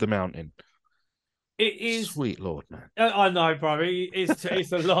king of the mountain. It is sweet Lord, man. I know, bro.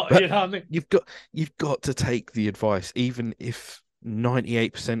 It's a lot. You know what I mean? You've got to take the advice, even if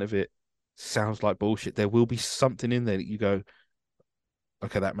 98% of it sounds like bullshit. There will be something in there that you go,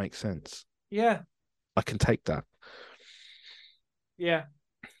 okay, that makes sense. Yeah, I can take that. Yeah,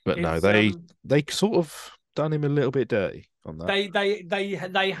 but no, they sort of done him a little bit dirty on that.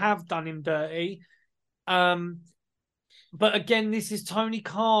 They have done him dirty. But again, this is Tony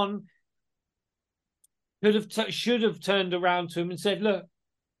Khan should have turned around to him and said, "Look,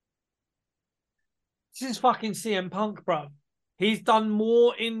 this is fucking CM Punk, bro. He's done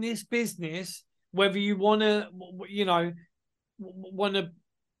more in this business. Whether you want to,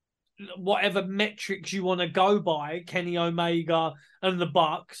 whatever metrics you want to go by, Kenny Omega and the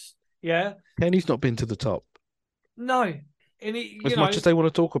Bucks, yeah. Kenny's not been to the top. No, as much as they want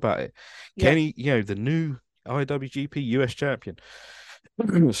to talk about it, Kenny, the new IWGP US champion.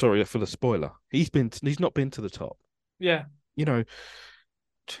 Sorry for the spoiler. He's not been to the top. Yeah.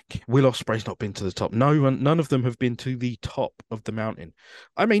 Will Ospreay's not been to the top. None of them have been to the top of the mountain.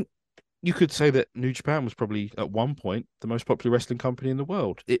 I mean, you could say that New Japan was probably at one point the most popular wrestling company in the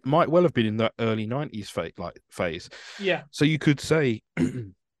world. It might well have been in that early 90s phase. Yeah. So you could say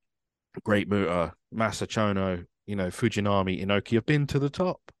Great Muta, Masa Chono, Fujinami, Inoki have been to the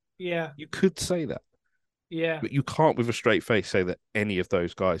top. Yeah. You could say that. Yeah. But you can't with a straight face say that any of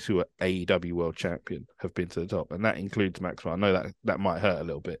those guys who are AEW world champion have been to the top. And that includes Maxwell. I know that might hurt a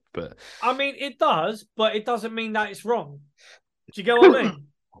little bit, but I mean it does, but it doesn't mean that it's wrong. Do you get what I mean?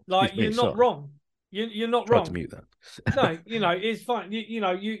 Like you're not wrong. You're not wrong. To mute that. No, it's fine.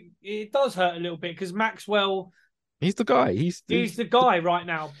 It does hurt a little bit because Maxwell. He's the guy. He's the guy right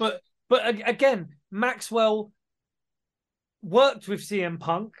now. But again, Maxwell worked with CM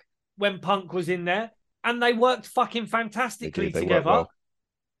Punk when Punk was in there, and they worked fucking fantastically together. Well.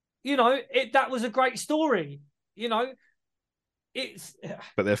 That was a great story. It's.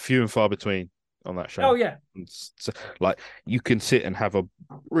 But they're few and far between on that show. Oh yeah. So, you can sit and have a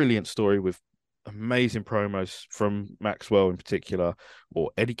brilliant story with amazing promos from Maxwell in particular,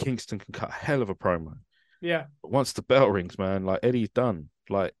 or Eddie Kingston can cut a hell of a promo. Yeah. But once the bell rings, man, Eddie's done.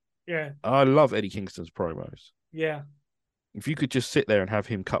 Yeah. I love Eddie Kingston's promos. Yeah. If you could just sit there and have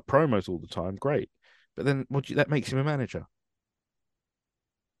him cut promos all the time, great. But then that makes him a manager.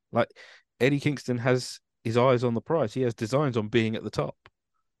 Eddie Kingston has his eyes on the prize. He has designs on being at the top.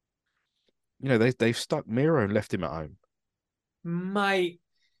 They've stuck Miro and left him at home. Mate,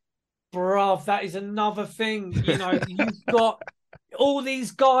 bruv, that is another thing. You've got all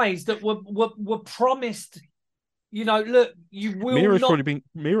these guys that were promised. Look, you will Miro's not.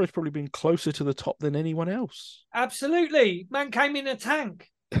 Miro's probably been closer to the top than anyone else. Absolutely, man came in a tank.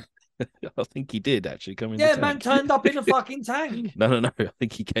 I think he did actually come in. Yeah, the tank. man turned up in a fucking tank. No. I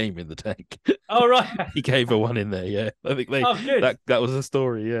think he came in the tank. Oh right. He gave her one in there. Yeah, I think they. Oh, good. That was a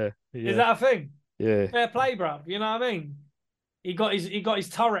story. Yeah. Is that a thing? Yeah. Fair play, bro. You know what I mean? He got his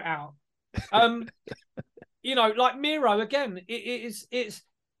turret out. Like Miro again. It's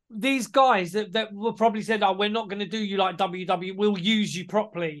these guys that will probably said, "Oh, we're not going to do you like WWE. We'll use you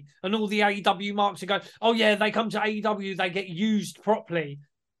properly." And all the AEW marks are go, "Oh yeah, they come to AEW, they get used properly."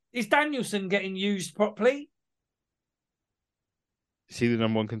 Is Danielson getting used properly? Is he the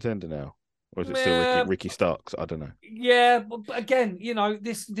number one contender now, or is it still Ricky Starks? I don't know. Yeah, but again,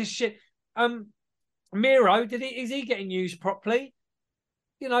 this shit. Miro, is he getting used properly?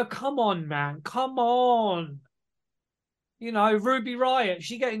 Come on, man, come on. Ruby Riott,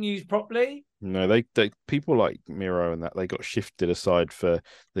 she getting used properly? No, they people like Miro and that they got shifted aside for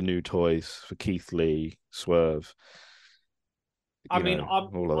the new toys for Keith Lee, Swerve. I don't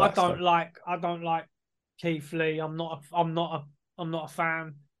like Keith Lee. I'm not a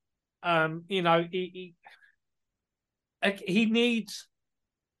fan. He needs.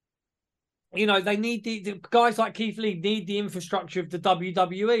 They need the guys like Keith Lee need the infrastructure of the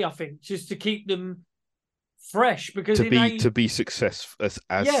WWE. I think just to keep them fresh because to be successful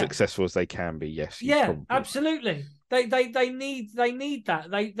as successful as they can be. Yes, absolutely. They need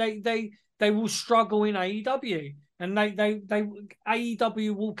that. They will struggle in AEW, and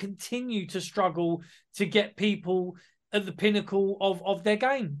AEW will continue to struggle to get people at the pinnacle of their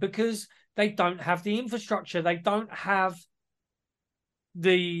game because they don't have the infrastructure. They don't have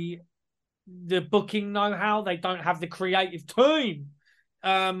the booking know-how. They don't have the creative team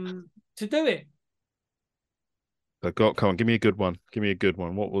to do it. Come on, give me a good one. Give me a good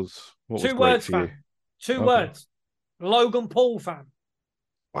one. What was Two great words, for fam. you? Two words. Logan Paul, fam.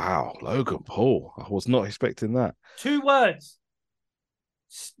 Wow, Logan Paul. I was not expecting that. 2 words.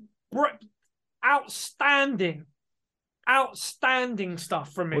 Outstanding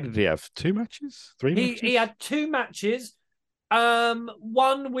stuff from him. What did he have? 2 matches? 3 matches? He had 2 matches.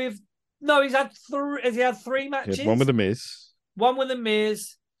 One with he's had 3. Has he had 3 matches? One with the Miz. One with the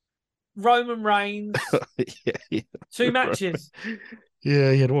Miz. Roman Reigns. yeah. 2 matches.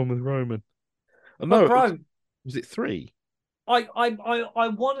 Yeah, he had one with Roman. Oh, no, bro, was it 3? I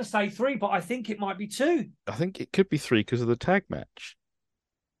want to say 3, but I think it might be 2. I think it could be 3 because of the tag match.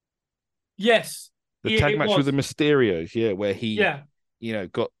 Yes, the tag match with the Mysterios. Where he,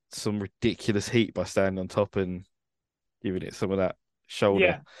 got some ridiculous heat by standing on top and giving it some of that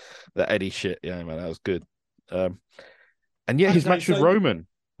shoulder, that Eddie shit. Yeah, man, that was good. His match with Roman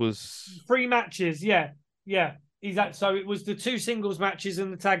was 3 matches. Yeah. So it was the 2 singles matches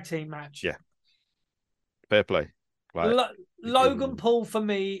and the tag team match. Yeah, fair play. Right. Logan Paul for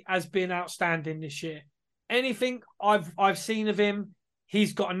me has been outstanding this year. Anything I've seen of him,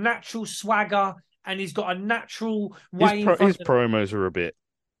 he's got a natural swagger and he's got a natural way. His promos are a bit,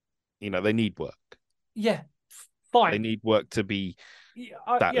 they need work. Yeah, fine. They need work to be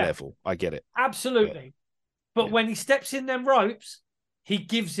that level. I get it. Absolutely. But when he steps in them ropes, he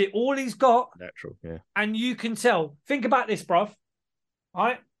gives it all he's got. Natural, yeah. And you can tell. Think about this, bruv. All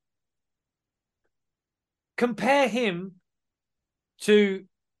right? Compare him to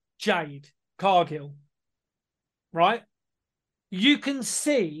Jade Cargill, right? You can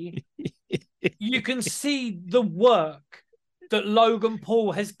see the work that Logan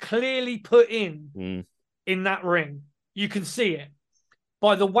Paul has clearly put in that ring. You can see it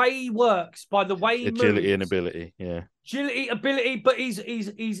by the way he works, by the way he agility moves. And ability, yeah. Agility, ability, but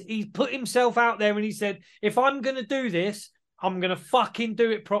he's put himself out there and he said, if I'm going to do this, I'm going to fucking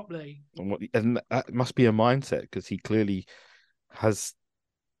do it properly. And that must be a mindset because he clearly has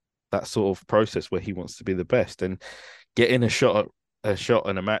that sort of process where he wants to be the best and getting a shot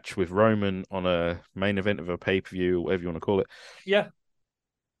in a match with Roman on a main event of a pay-per-view or whatever you want to call it. Yeah.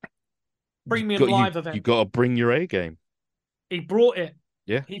 Premium live event. You got to bring your A game. He brought it.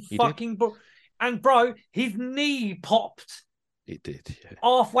 Yeah. He fucking brought. And bro, his knee popped. It did. Yeah.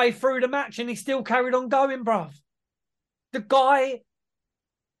 Halfway through the match and he still carried on going, bruv. The guy,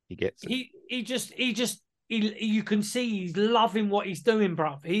 he gets it. You can see he's loving what he's doing,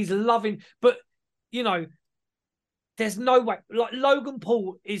 bruv. He's loving, but there's no way. Like Logan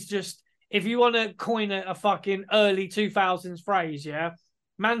Paul is just, if you want to coin a fucking early 2000s phrase,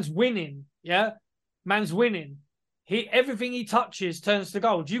 man's winning, man's winning. Everything he touches turns to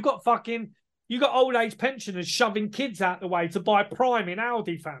gold. You got old age pensioners shoving kids out the way to buy Prime in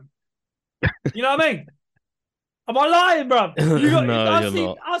Aldi, fam. You know what I mean? Am I lying, bro?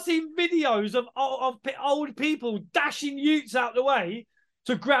 I've seen videos of old people dashing utes out the way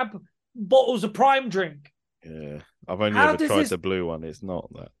to grab bottles of Prime drink. Yeah, I've only ever tried the blue one. It's not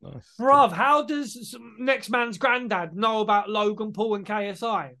that nice. Bruv, how does next man's granddad know about Logan Paul and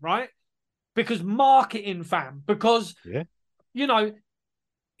KSI, right? Because marketing, fam. Because,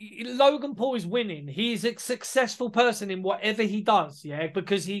 Logan Paul is winning. He's a successful person in whatever he does, yeah,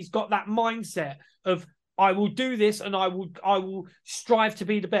 because he's got that mindset of I will do this and I will strive to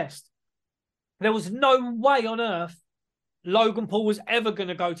be the best. There was no way on earth Logan Paul was ever going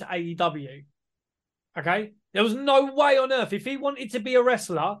to go to AEW. Okay? There was no way on earth. If he wanted to be a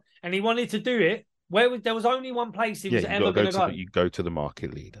wrestler and he wanted to do it, there was only one place he was ever going to go. You go to the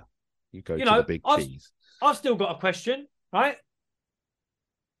market leader. You go to the big cheese. I've still got a question, right?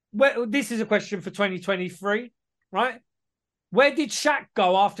 This is a question for 2023, right? Where did Shaq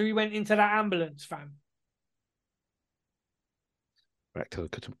go after he went into that ambulance, fam? Back to the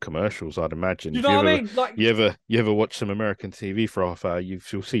commercials, I'd imagine. You know what I mean? Like, you ever watch some American TV for half hour, you'll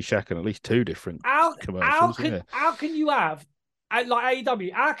see Shaq in at least 2 different commercials. How can you have, like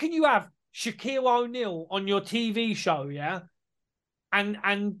AEW, how can you have Shaquille O'Neal on your TV show, yeah?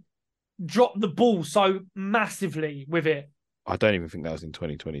 And drop the ball so massively with it? I don't even think that was in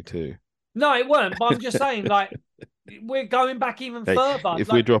 2022. No, it weren't. But I'm just saying, like, we're going back even further. If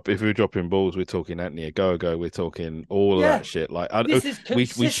we're dropping balls, we're talking Anthony Ogogo, we're talking all of that shit. Like, this is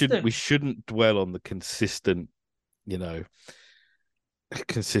consistent. we shouldn't dwell on the consistent,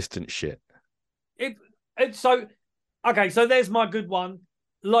 consistent shit. So there's my good one.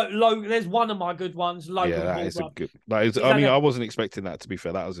 There's one of my good ones. Logan Paul, that is a good. I wasn't expecting that. To be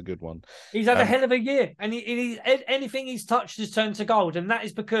fair, that was a good one. He's had a hell of a year, and anything he's touched has turned to gold, and that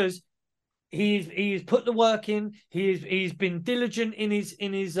is because he's put the work in. He's been diligent in his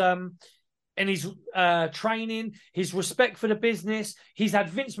training. His respect for the business. He's had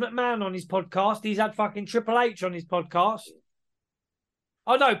Vince McMahon on his podcast. He's had fucking Triple H on his podcast.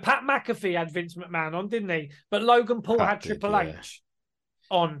 Oh no, Pat McAfee had Vince McMahon on, didn't he? But Logan Paul had Triple H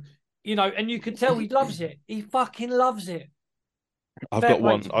on, and you could tell he loves it. He fucking loves it. I've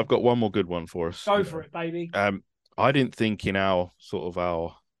got one more good one for us. Go for it, baby. I didn't think in our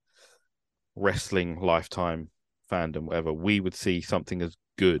wrestling lifetime fandom, whatever, we would see something as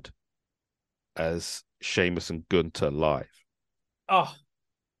good as Sheamus and Gunther live. Oh.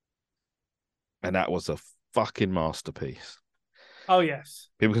 And that was a fucking masterpiece. Oh, yes.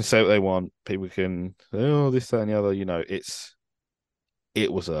 People can say what they want. People can say, oh, this, that, and the other.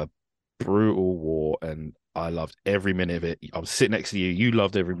 It was a brutal war, and I loved every minute of it. I was sitting next to you. You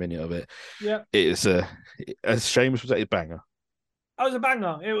loved every minute of it. Yeah. As Sheamus was a banger. It was a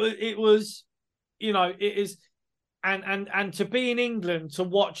banger. It was, it is, and to be in England to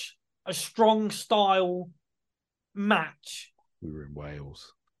watch a strong style match. We were in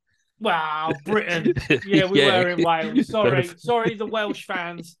Wales. Wow, Britain. Yeah, we were in Wales. Sorry, the Welsh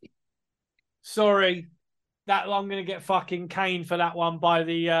fans. Sorry. That I'm going to get fucking caned for that one by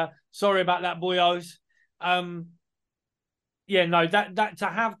the sorry about that, boyos. That to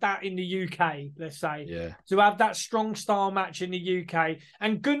have that in the UK, let's say, to have that strong style match in the UK,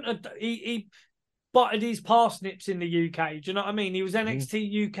 and Gunther, he butted his parsnips in the UK. Do you know what I mean? He was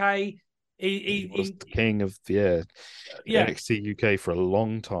NXT UK. He was the king of NXT UK for a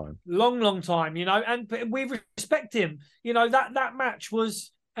long time, long time. And we respect him. That match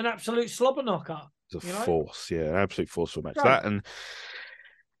was an absolute slobber knocker. It's a force, an absolute forceful match. That and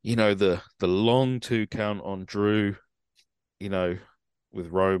the long 2 count on Drew, with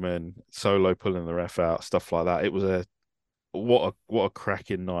Roman Solo pulling the ref out, stuff like that. It was what a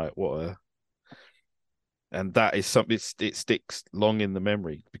cracking night. And that is something it sticks long in the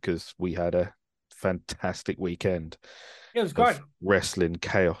memory because we had a fantastic weekend. It was great. Wrestling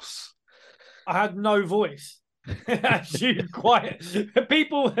chaos. I had no voice. Actually, quiet.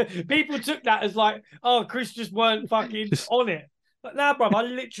 People took that as like, oh, Chris just weren't fucking on it. But now, bro, I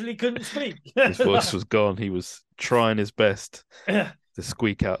literally couldn't speak. His voice was gone. He was trying his best to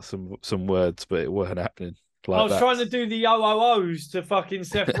squeak out some words, but it weren't happening. I was trying to do the OOOs to fucking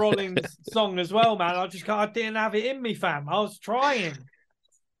Seth Rollins song as well, man. I didn't have it in me, fam. I was trying.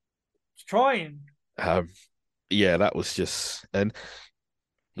 That was just and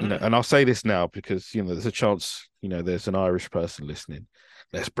I'll say this now because there's a chance there's an Irish person listening.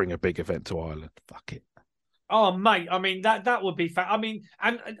 Let's bring a big event to Ireland. Fuck it. Oh mate, I mean that would be I mean,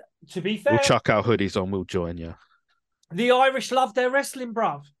 and to be fair, we'll chuck our hoodies on. We'll join you. The Irish love their wrestling,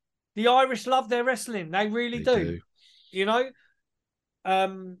 bruv. The Irish love their wrestling. They really do.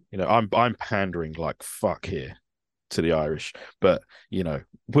 I'm pandering like fuck here to the Irish, but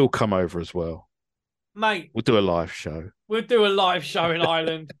we'll come over as well. Mate, we'll do a live show. We'll do a live show in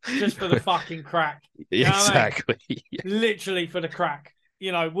Ireland just for the fucking crack. Exactly. I mean? Literally for the crack.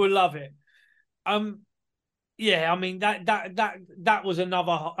 We'll love it. I mean that was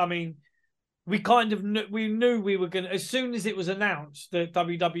another. I mean, we kind of knew we were gonna, as soon as it was announced that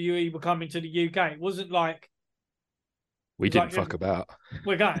WWE were coming to the UK. It wasn't like We didn't fuck about.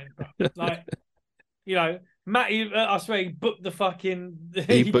 We're going, bro. Like, you know, Matty, I swear he booked the fucking.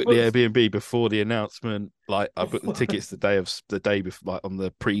 He booked the Airbnb before the announcement. Like, I booked the tickets the day before, like on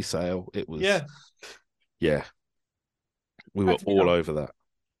the pre-sale. It was, yeah. We were all over that,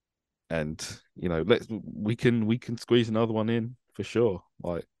 and you know, we can squeeze another one in for sure.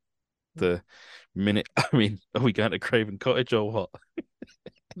 Like the minute, I mean, are we going to Craven Cottage or what?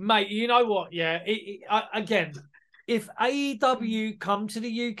 Mate, you know what? Yeah, again, if AEW come to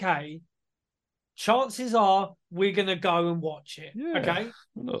the UK, chances are we're gonna go and watch it. Yeah, okay,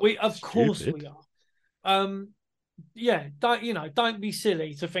 of course we are. Yeah, don't be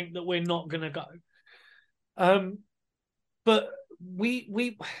silly to think that we're not gonna go. But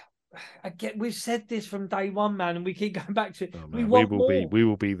we again, we've said this from day one, man, and we keep going back to it. Oh, we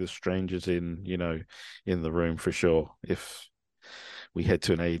will be the strangers in the room for sure if we head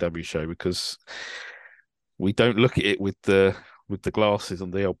to an AEW show, because we don't look at it with the glasses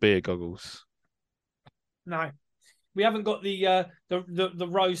and the old beer goggles. No, we haven't got the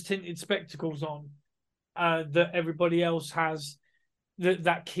rose tinted spectacles on that everybody else has.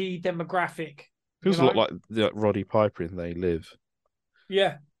 That key demographic feels a lot like Roddy Piper in They Live.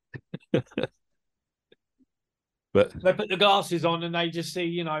 Yeah. But they put the glasses on and they just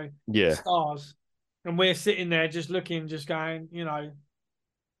see, stars. And we're sitting there just looking, just going, the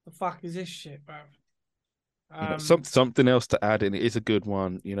fuck is this shit, bro? Something else to add, and it is a good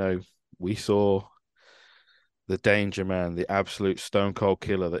one. We saw the Danger Man, the absolute stone cold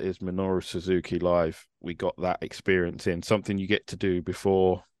killer that is Minoru Suzuki live. We got that experience in something you get to do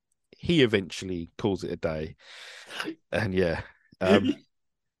before he eventually calls it a day. And yeah. I've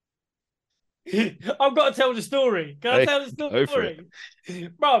got to tell the story. Can I tell the story?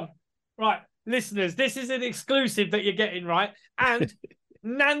 Bro, right, listeners, this is an exclusive that you're getting, right? And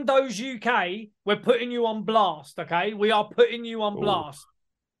Nando's UK, we're putting you on blast, okay? We are putting you on blast,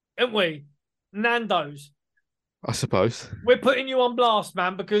 aren't we? Nando's. I suppose. We're putting you on blast,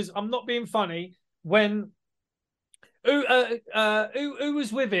 man, because I'm not being funny. When who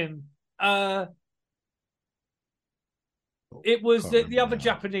was with him? It was the other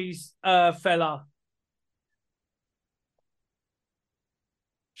Japanese fella.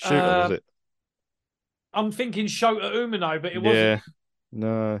 Shooter, was it? I'm thinking Shota Umino, but it wasn't.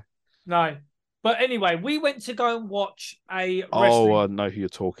 No. But anyway, we went to go and watch a wrestling. Oh, I know who you're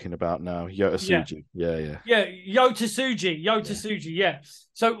talking about now. Yota Tsuji. Yeah. Yeah, Yota Tsuji, yeah.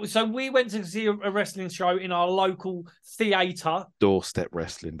 So we went to see a wrestling show in our local theatre. Doorstep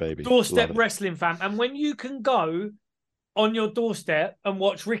wrestling, baby. Doorstep wrestling, fam. And when you can go on your doorstep and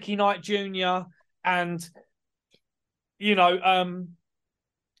watch Ricky Knight Jr. and,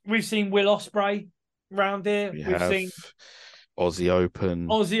 we've seen Will Ospreay around here. We've seen Aussie Open,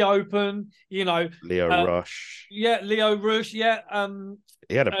 Lio Rush. Yeah, Lio Rush. Yeah.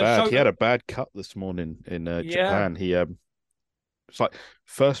 He had a bad cut this morning in Japan. He it's like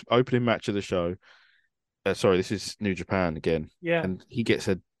first opening match of the show. Sorry, this is New Japan again. Yeah. And he gets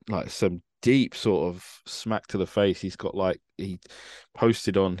some deep sort of smack to the face. He's got he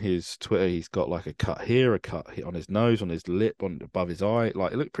posted on his Twitter, he's got like a cut here, a cut on his nose, on his lip, above his eye.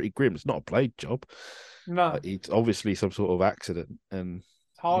 Like, it looked pretty grim. It's not a blade job. No, it's obviously some sort of accident, and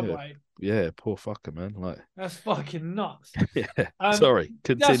hard way. Yeah, poor fucker, man. Like, that's fucking nuts. Yeah. Sorry,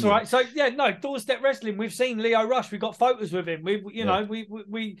 continue. That's all right. So doorstep wrestling. We've seen Lio Rush. We got photos with him. We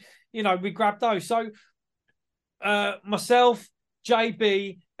grabbed those. So, myself,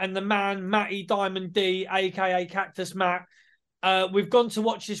 JB, and the man Matty Diamond D, aka Cactus Matt. We've gone to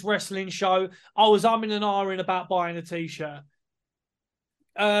watch this wrestling show. I was umming and ahhing about buying a t-shirt.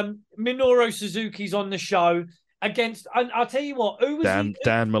 Minoru Suzuki's on the show against, and I'll tell you what, who was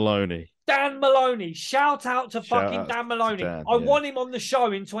Dan Maloney. Dan Maloney. Shout out to Dan Maloney. I want him on the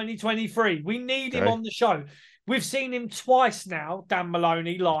show in 2023. We need him on the show. We've seen him twice now, Dan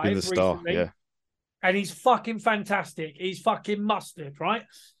Maloney, live recently. Yeah. And he's fucking fantastic. He's fucking mustard, right?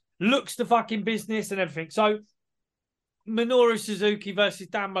 Looks the fucking business and everything. So, Minoru Suzuki versus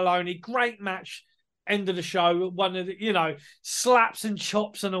Dan Maloney. Great match. End of the show. One of the, slaps and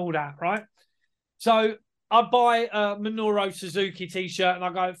chops and all that, right? So, I buy a Minoru Suzuki t-shirt and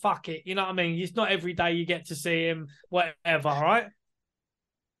I go, fuck it. You know what I mean? It's not every day you get to see him, whatever, right?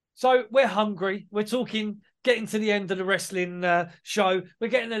 So, we're hungry. We're getting to the end of the wrestling show. We're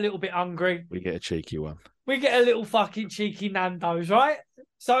getting a little bit hungry. We get a cheeky one. We get a little fucking cheeky Nando's, right?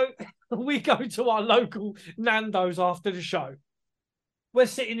 So we go to our local Nando's after the show. We're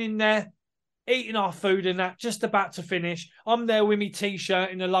sitting in there, eating our food and that, just about to finish. I'm there with my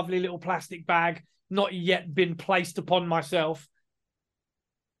t-shirt in a lovely little plastic bag, not yet been placed upon myself.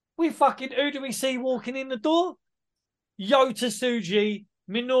 Who do we see walking in the door? Yota Tsuji,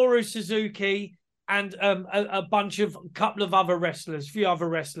 Minoru Suzuki, and a couple of other wrestlers, few other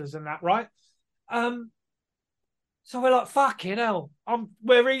wrestlers and that, right? So we're like, fucking hell.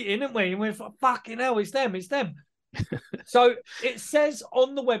 We're eating, aren't we? And we're like, fucking hell, it's them. So it says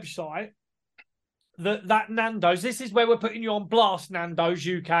on the website that Nando's, this is where we're putting you on blast, Nando's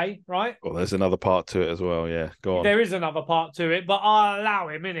UK, right? Well, there's another part to it as well. Yeah, go on. There is another part to it, but I'll allow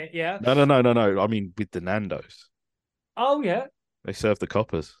him in it, yeah? No. I mean, with the Nando's. Oh, yeah. They serve the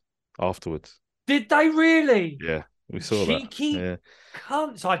coppers afterwards. Did they really? Yeah, we saw that. Cheeky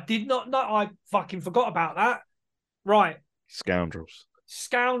cunts. I did not know. I fucking forgot about that. Right. Scoundrels.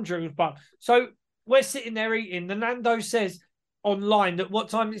 But so we're sitting there eating. The Nando's says online that what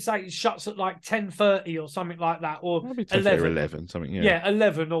time did it say? It shuts at like 10:30 or something like that, or Maybe 11, something. Yeah,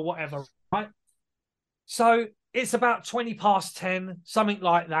 11 or whatever. Right. So it's about 20 past 10, something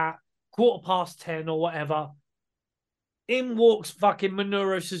like that, 10:15 or whatever. In walks fucking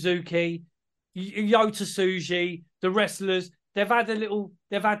Minoru Suzuki, Yota Tsuji, the wrestlers. They've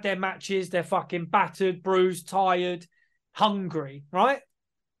had their matches. They're fucking battered, bruised, tired, hungry, right?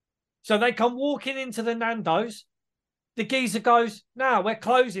 So they come walking into the Nando's. The geezer goes, "No, we're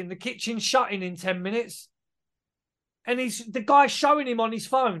closing. The kitchen's shutting in 10 minutes." And the guy's showing him on his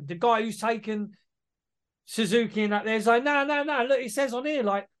phone. The guy who's taken Suzuki and that there's like, no. Look, it says on here,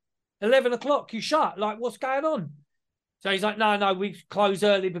 like, 11 o'clock, you shut. Like, what's going on? So he's like, no, we close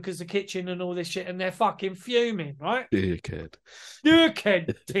early because the kitchen and all this shit, and they're fucking fuming, right? Dickhead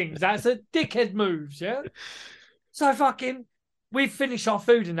things. That's a dickhead moves, yeah? So fucking, we finish our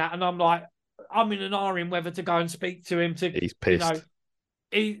food and that, and I'm like, I'm in an R in whether to go and speak to him. He's pissed.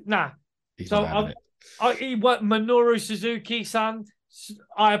 He's not having it. He worked Minoru Suzuki, son.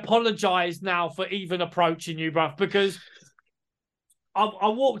 I apologize now for even approaching you, bruv, because I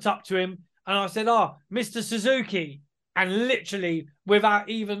walked up to him and I said, Mr. Suzuki. And literally, without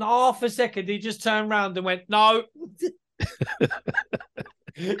even half a second, he just turned around and went, no.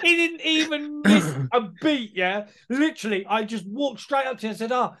 He didn't even miss a beat, yeah? Literally, I just walked straight up to him and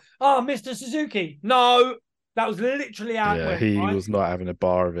said, Mr. Suzuki. No. That was literally how it went. He was not having a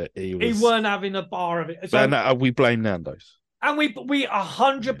bar of it. He weren't having a bar of it. So, we blame Nando's. And we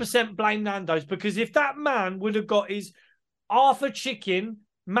 100% blame Nando's, because if that man would have got his Arthur chicken,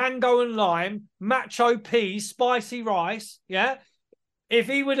 mango and lime, macho peas, spicy rice, yeah? If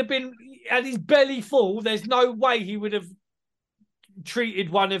he would have been had his belly full, there's no way he would have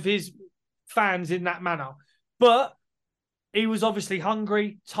treated one of his fans in that manner. But he was obviously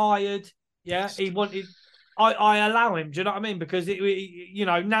hungry, tired, yeah? He wanted... I allow him, do you know what I mean? Because,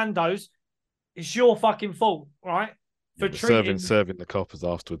 Nando's, it's your fucking fault, right? For serving the coppers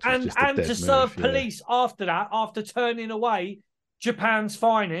afterwards. And to serve police after that, after turning away Japan's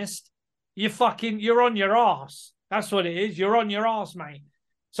finest, you're on your ass. That's what it is. You're on your ass, mate.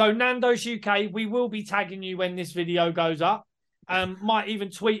 So Nando's UK, we will be tagging you when this video goes up. Might even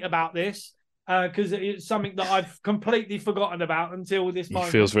tweet about this because it's something that I've completely forgotten about until this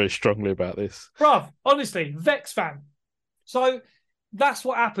moment. He feels very strongly about this. Bruv, honestly, Vex fan. So that's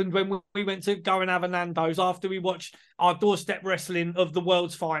what happened when we went to go and have a Nando's after we watched our doorstep wrestling of the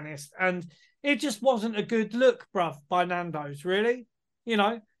world's finest. And it just wasn't a good look, bruv, by Nando's, really.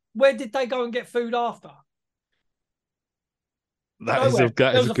 Where did they go and get food after? That is a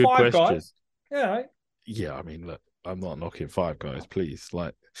good question. Guys. Yeah. Yeah, I mean, look, I'm not knocking Five Guys, please.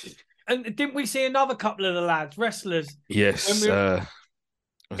 Like, and didn't we see another couple of the lads, wrestlers? Yes.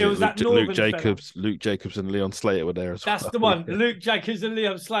 It was that Luke Jacobs and Leon Slater were there as well. That's the one. Luke Jacobs and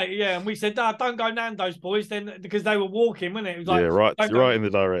Leon Slater, yeah. And we said, don't go Nando's, boys, then, because they were walking, wasn't it? It was like, right in the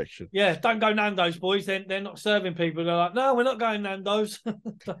direction. Yeah, don't go Nando's, boys, then they're not serving people. They're like, no, we're not going Nando's.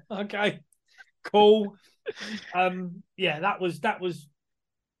 Okay, cool. Yeah, that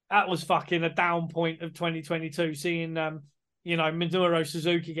was fucking a down point of 2022. Seeing Minoru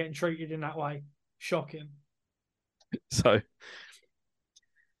Suzuki getting treated in that way, shocking. So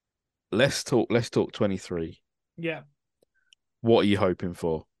let's talk 23. Yeah. What are you hoping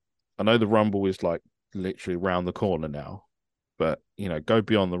for? I know the Rumble is like literally around the corner now, but go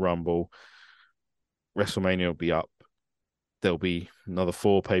beyond the Rumble. WrestleMania will be up. There'll be another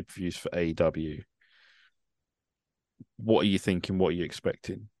 4 pay-per-views for AEW. What are you thinking? What are you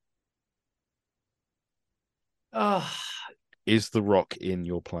expecting? Is The Rock in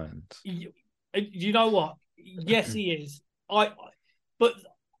your plans? You know what? Yes, he is. But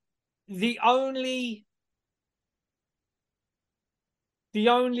the only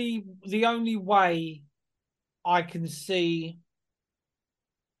way I can see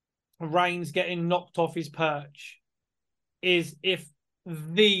Reigns getting knocked off his perch is if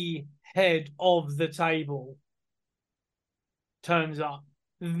the head of the table turns up.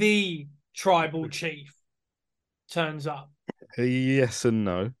 The tribal chief turns up. Yes and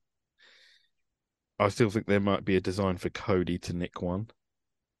no. I still think there might be a design for Cody to nick one.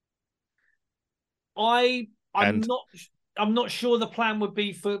 I'm And- not sure the plan would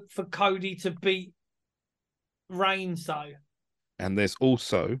be for Cody to beat Reigns though. And there's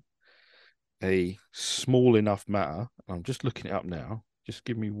also a small enough matter. I'm just looking it up now. Just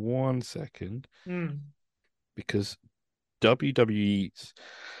give me 1 second. Because WWE's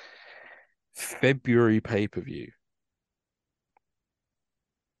February pay-per-view,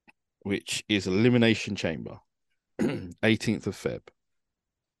 which is Elimination Chamber, 18th of Feb,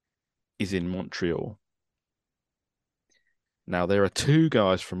 is in Montreal. Now, there are two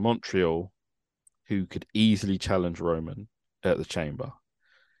guys from Montreal who could easily challenge Roman at the Chamber.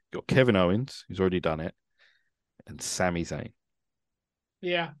 You've got Kevin Owens, who's already done it, and Sami Zayn.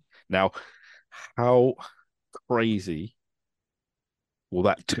 Yeah. Now, how crazy will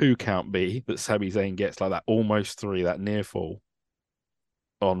that 2 count be that Sami Zayn gets, like that almost 3, that near fall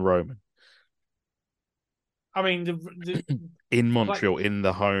on Roman? I mean, in Montreal, in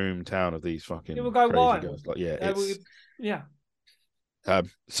the hometown of these fucking it will go crazy wild. guys. Like, yeah, yeah.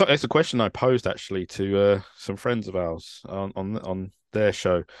 So it's a question I posed actually to some friends of ours on their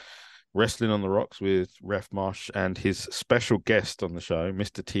show, Wrestling on the Rocks, with Ref Marsh and his special guest on the show,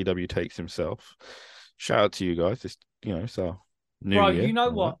 Mr. TW Takes himself. Shout out to you guys. It's our new Bro, year. you know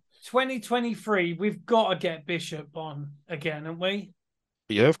what? 2023, we've got to get Bishop on again, haven't we?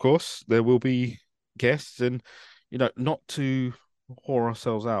 Yeah, of course. There will be guests, and not to whore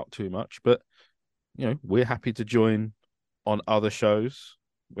ourselves out too much, but we're happy to join on other shows,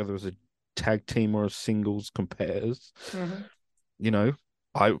 whether it's a tag team or a singles compares.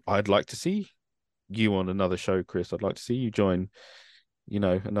 I'd like to see you on another show, Chris. I'd like to see you join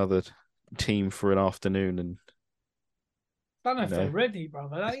another team for an afternoon. And I don't know if they're ready,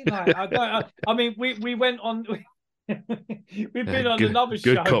 brother. I mean, we went on. We've been on another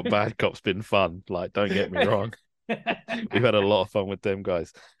show. Good Cop, Bad Cop's been fun. Like, don't get me wrong. We've had a lot of fun with them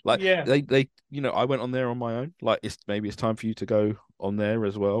guys. Like, yeah, they I went on there on my own. Like, maybe it's time for you to go on there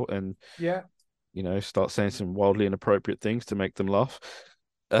as well, and start saying some wildly inappropriate things to make them laugh.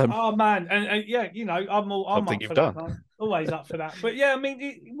 Oh man, and yeah, I'm up for that. I'm always up for that. But yeah, I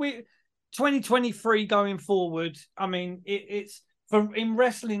mean, we 2023 going forward. I mean, it's in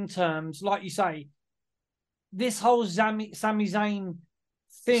wrestling terms, like you say, this whole Sami Zayn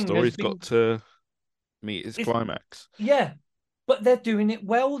thing. Story's got to meet its climax. Yeah, but they're doing it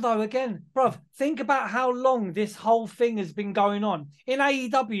well though. Again, bruv, think about how long this whole thing has been going on. In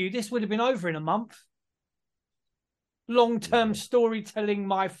AEW, this would have been over in a month. Long-term storytelling,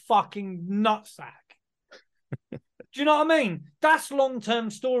 my fucking nutsack. Do you know what I mean? That's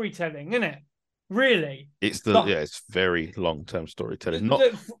long-term storytelling, isn't it? Really? It's it's very long-term storytelling.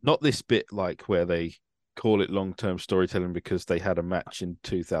 Not this bit like where they call it long-term storytelling because they had a match in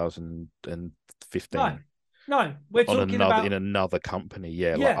 2015. No, we're talking about in another company.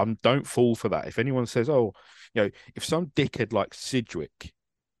 Yeah. Like, don't fall for that. If anyone says, if some dickhead like Sidgwick,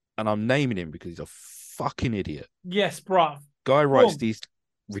 and I'm naming him because he's a fucking idiot. Yes, bruv. Guy writes these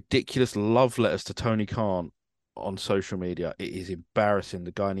ridiculous love letters to Tony Khan on social media. It is embarrassing.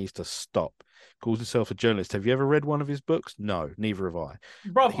 The guy needs to stop. Calls himself a journalist. Have you ever read one of his books? No, neither have I.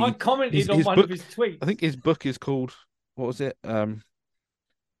 Bruv, I commented on one of his tweets. I think his book is called, what was it? The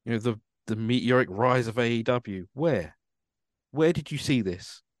Meteoric Rise of AEW. Where did you see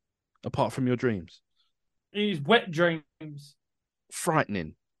this? Apart from your dreams? His wet dreams.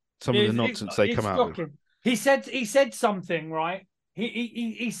 Frightening. Some of the nonsense they come out with. He said something, right?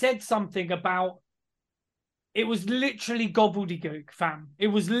 He said something about it was literally gobbledygook, fam. It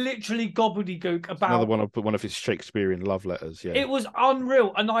was literally gobbledygook about one of his Shakespearean love letters. Yeah, it was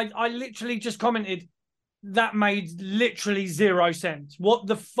unreal, and I literally just commented that made literally 0 sense. What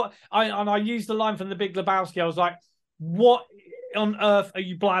the fuck? I used the line from The Big Lebowski. I was like, "What on earth are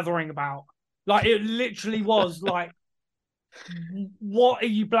you blathering about?" Like, it literally was like, what are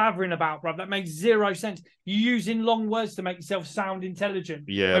you blathering about, bro? That makes 0 sense. You're using long words to make yourself sound intelligent.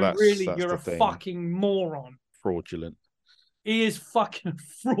 Yeah, and really, you're a fucking moron. Fraudulent. He is fucking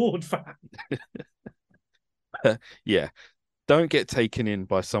fraud, fam. Yeah. Don't get taken in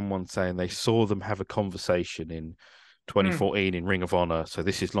by someone saying they saw them have a conversation in 2014 in Ring of Honor. So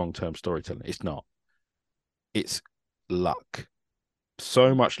this is long-term storytelling. It's not. It's luck.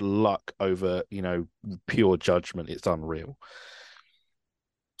 So much luck over, pure judgment. It's unreal.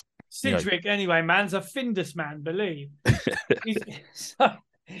 Sidgwick, anyway, man's a Findus man, believe.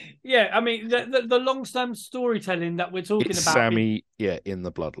 Yeah, I mean, the long-term storytelling that we're talking about. Sammy, in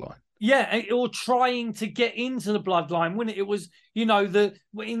the bloodline. Yeah, or trying to get into the bloodline, when it was, in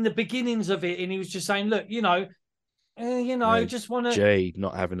the beginnings of it, and he was just saying, look, just want to. Jay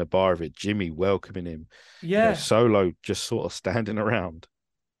not having a bar of it, Jimmy welcoming him, Yeah, Solo just sort of standing around.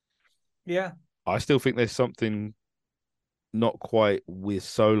 yeah. I still think there's something not quite with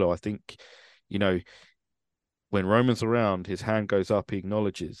Solo. I think, when Roman's around, his hand goes up, he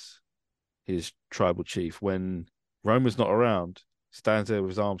acknowledges his tribal chief. When Roman's not around, stands there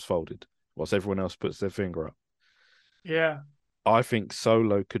with his arms folded whilst everyone else puts their finger up. Yeah. I think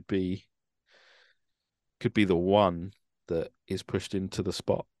Solo could be the one that is pushed into the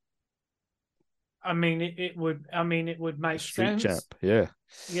spot. I mean, it would make Street sense. champ, yeah.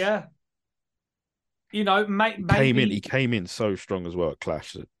 Yeah. Maybe He came in so strong as well at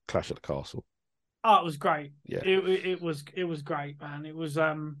Clash at the Castle. Oh, it was great. Yeah. It was great, man. It was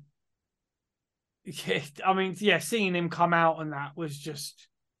seeing him come out and that was just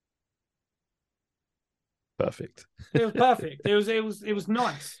perfect. It was perfect. It was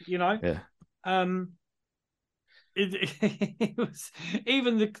nice, Yeah. It was,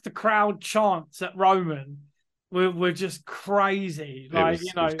 even the crowd chants at Roman were just crazy.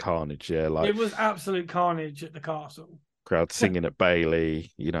 It was carnage, yeah. It was absolute carnage at the castle. Crowd singing at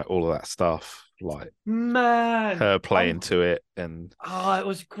Bailey, all of that stuff. Like, man, her playing to it, and it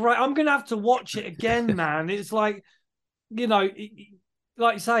was great. I'm gonna have to watch it again, man. It's like, like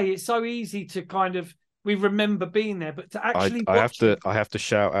you say, it's so easy to kind of, we remember being there, but to actually I have to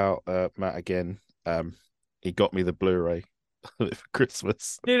shout out Matt again. He got me the Blu-ray for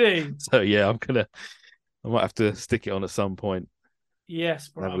Christmas. Did he? So yeah, I might have to stick it on at some point. Yes,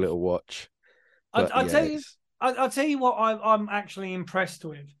 bro. Have a little watch. I'll tell you what I'm actually impressed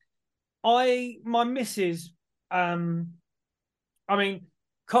with. My missus,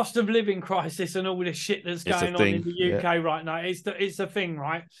 cost of living crisis and all this shit that's going on in the UK right now. It's a thing,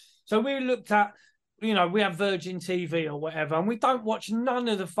 right? So we looked at, we have Virgin TV or whatever, and we don't watch none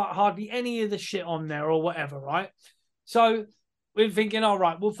of hardly any of the shit on there or whatever, right? So we're thinking, all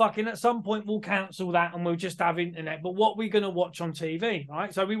right, well, fucking at some point we'll cancel that and we'll just have internet. But what are we going to watch on TV,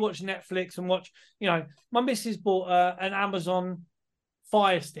 right? So we watch Netflix and watch, my missus bought an Amazon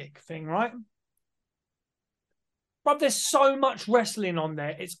Fire Stick thing, right? But there's so much wrestling on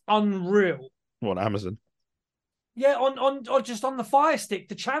there. It's unreal. On Amazon? Yeah, on just on the Fire Stick,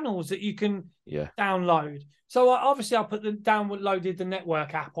 the channels that you can download. So obviously I downloaded the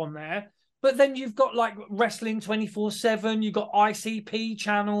network app on there. But then you've got like Wrestling 24/7, you've got ICP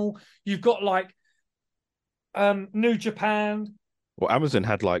channel, you've got like New Japan. Well, Amazon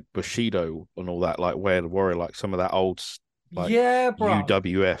had like Bushido and all that, like Way of the Warrior, like some of that old bro.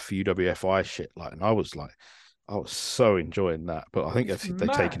 UWFI shit. Like, and I was so enjoying that. But I think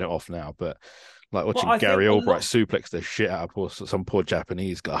they've taken it off now. But like watching Gary Albright suplex the shit out of some poor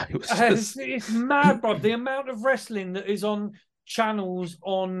Japanese guy. It's mad, bro. The amount of wrestling that is on channels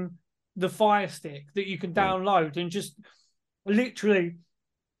on the Fire Stick that you can download and just literally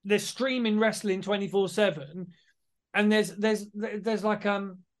they're streaming wrestling 24/7, and there's like I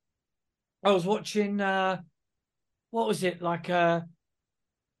was watching what was it like I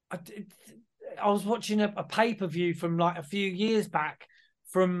was watching a pay-per-view from like a few years back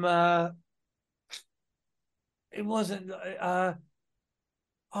from it wasn't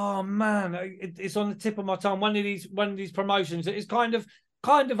oh man, it's on the tip of my tongue. One of these promotions that is kind of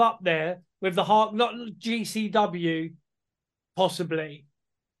up there with the heart, not GCW, possibly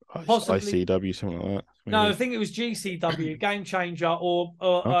ICW, something like that. Maybe. No, I think it was GCW, Game Changer, or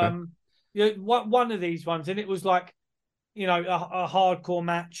okay. One of these ones, and it was like, a hardcore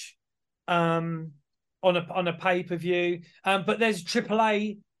match, on a pay-per-view. But there's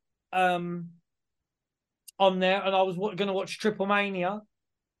AAA, on there, and I was going to watch Triple Mania,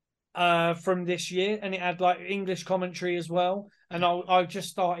 from this year, and it had like English commentary as well, and I just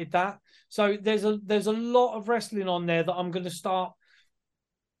started that. So there's a lot of wrestling on there that I'm going to start,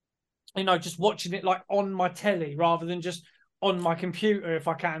 just watching it like on my telly rather than just on my computer if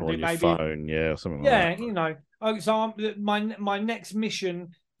I can, or do maybe phone, or something like that. So my next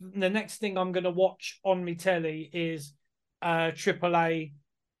mission, the next thing I'm going to watch on my telly is AAA,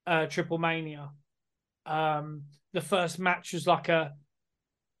 Triple Mania. The first match was like a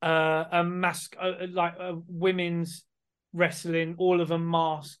mask, like a women's wrestling, all of them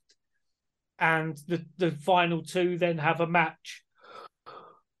masked, and the final two then have a match.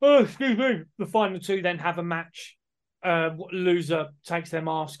 Oh, excuse me. The final two then have a match. Loser takes their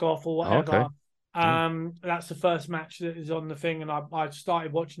mask off or whatever. Okay. That's the first match that is on the thing, and I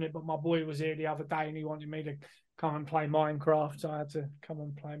started watching it, but my boy was here the other day and he wanted me to come and play Minecraft, so I had to come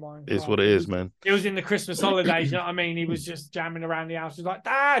and play Minecraft. It's what it is, man. It was in the Christmas holidays, you know what I mean? He was just jamming around the house. He was like,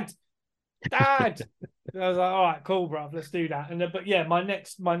 Dad, Dad. I was like, all right, cool, bruv, let's do that. And but yeah, my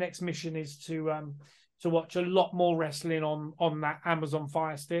next mission is to watch a lot more wrestling on that Amazon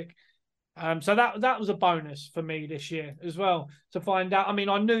Fire Stick. So that was a bonus for me this year as well to find out. I mean,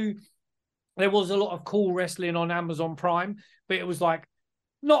 I knew there was a lot of cool wrestling on Amazon Prime, but it was like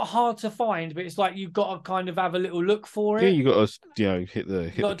not hard to find, but it's like you've got to kind of have a little look for Yeah, it. you got to hit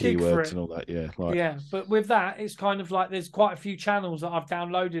the dig for keywords it. and all that. Yeah, Yeah, but with that, it's kind of like there's quite a few channels that I've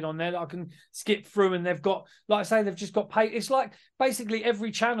downloaded on there that I can skip through, and they've got, like I say, they've just got pay. It's like basically every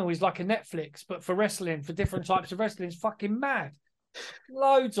channel is like a Netflix, but for wrestling, for different types of wrestling. It's fucking mad.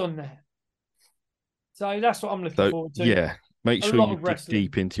 Loads on there. So that's what I'm looking forward to. Yeah, make A sure lot you of dig wrestling.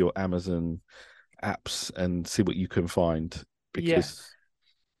 deep into your Amazon apps and see what you can find. Because Yes.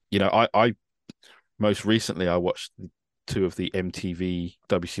 I most recently I watched two of the MTV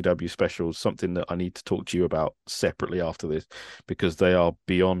WCW specials, something that I need to talk to you about separately after this because they are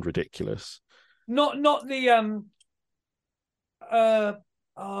beyond ridiculous. Not the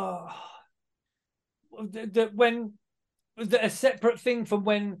when a separate thing from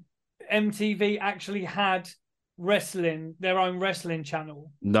when MTV actually had wrestling, their own wrestling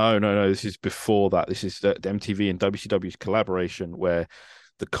channel. No. This is before that. This is the MTV and WCW's collaboration where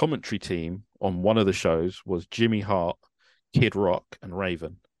the commentary team on one of the shows was Jimmy Hart, Kid Rock, and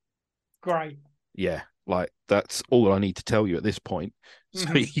Raven. Great. Yeah, like that's all I need to tell you at this point,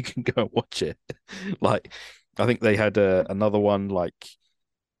 so you can go and watch it. Like, I think they had another one. Like,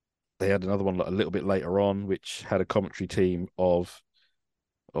 they had another one like, a little bit later on, which had a commentary team of,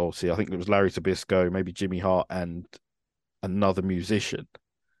 I think it was Larry Zbyszko, maybe Jimmy Hart, and another musician.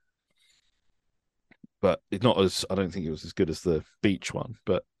 But it's not as, I don't think it was as good as the beach one.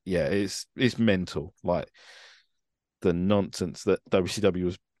 But yeah, it's mental. Like the nonsense that WCW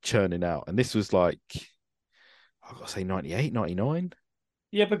was churning out. And this was like, I've got to say 98, 99.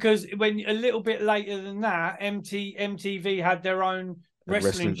 Yeah, because when a little bit later than that, MTV had their own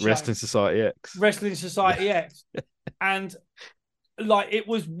wrestling Society X. Wrestling Society X. And like it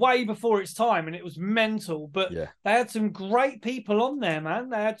was way before its time and it was mental, but they had some great people on there,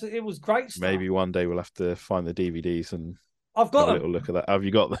 man. It was great stuff. Maybe one day we'll have to find the DVDs and I've got a little look at that. Have you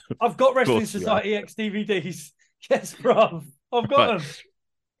got them? I've got Wrestling Society X DVDs. Yes, bruv. I've got them.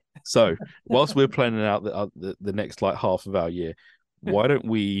 So whilst we're planning out the next like half of our year, why don't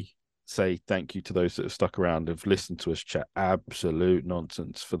we say thank you to those that have stuck around, have listened to us chat absolute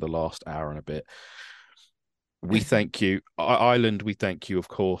nonsense for the last hour and a bit. We thank you. Ireland, we thank you, of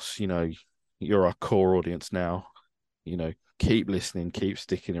course. You're our core audience now. Keep listening, keep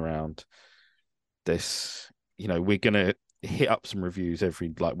sticking around. We're going to hit up some reviews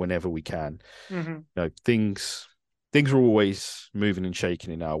whenever we can. Mm-hmm. Things are always moving and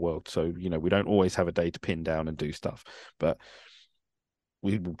shaking in our world. So, we don't always have a day to pin down and do stuff, but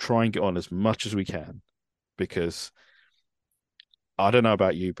we will try and get on as much as we can because I don't know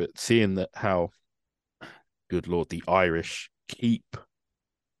about you, but seeing that how, good Lord, the Irish keep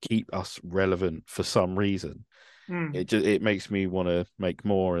us relevant for some reason, it makes me want to make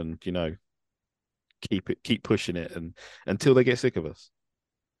more and, keep pushing it and until they get sick of us.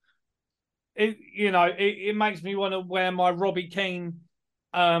 It makes me want to wear my Robbie Keane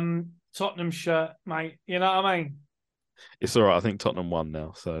Tottenham shirt, mate. You know what I mean? It's all right. I think Tottenham won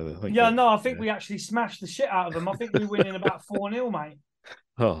now, so I think. I think we actually smashed the shit out of them. I think we win in about 4-0, mate.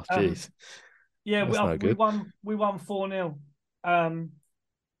 Oh, jeez. Yeah, we won 4-0.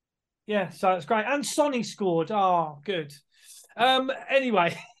 Yeah, so it's great. And Sonny scored. Oh, good.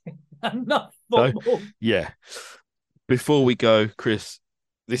 Anyway, enough football. Yeah. Before we go, Chris,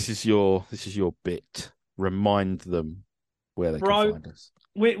 this is your bit. Remind them where they can find us.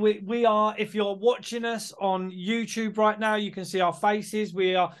 We are, if you're watching us on YouTube right now, you can see our faces.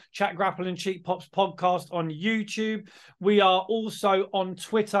 We are Chat Grapple and Cheap Pops podcast on YouTube. We are also on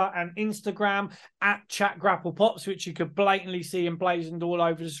Twitter and Instagram at Chat Grapple Pops, which you could blatantly see emblazoned all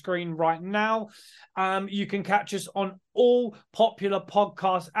over the screen right now. You can catch us on all popular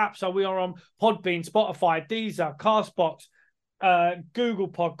podcast apps. So we are on Podbean, Spotify, Deezer, Castbox, Google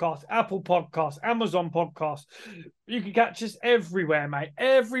Podcast, Apple Podcast, Amazon Podcast. You can catch us everywhere, mate.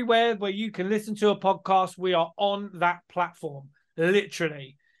 Everywhere where you can listen to a podcast, we are on that platform,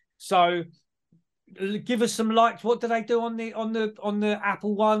 literally. So give us some likes. What do they do on the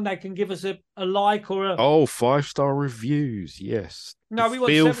Apple one? They can give us a like or a 5-star reviews. Yes. No, we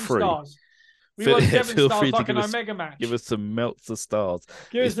want 7 stars. We want 7 stars like an Omega match. Give us some Meltzer stars.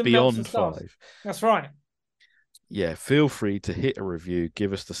 Give us some beyond stars. 5. That's right. Yeah, feel free to hit a review,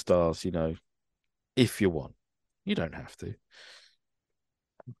 give us the stars, if you want. You don't have to.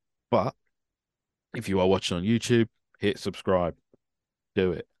 But if you are watching on YouTube, hit subscribe.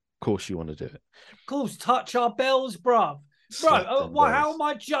 Do it. course you want to do it. Of course, touch our bells, bruv. Slap Bro, them how bells. am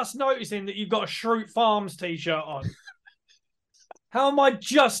I just noticing that you've got a Shroot Farms t-shirt on? How am I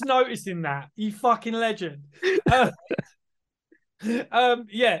just noticing that? You fucking legend.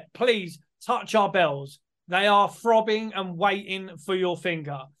 Yeah, please touch our bells. They are throbbing and waiting for your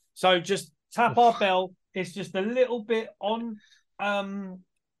finger. So just tap our bell. It's just a little bit on.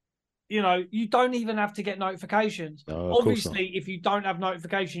 You don't even have to get notifications. No, Obviously, if you don't have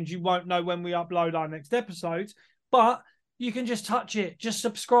notifications, you won't know when we upload our next episodes. But you can just touch it, just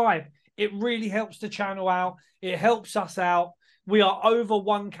subscribe. It really helps the channel out. It helps us out. We are over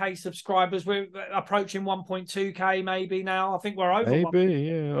 1K subscribers. We're approaching 1.2K maybe now. I think we're over. Maybe,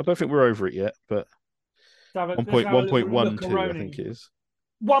 yeah. I don't think we're over it yet, but Let's have a 1.12, I think it is.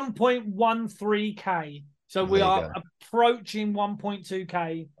 1.13K. So we are approaching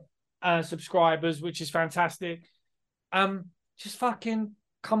 1.2K subscribers, which is fantastic. Just fucking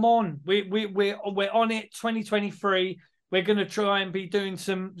come on. We're on it. 2023. We're going to try and be doing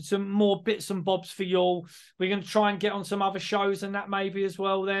some more bits and bobs for y'all. We're going to try and get on some other shows and that maybe as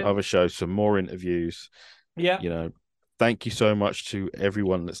well then. Other shows, some more interviews. Yeah. Thank you so much to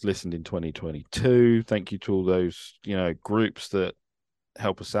everyone that's listened in 2022. Thank you to all those, groups that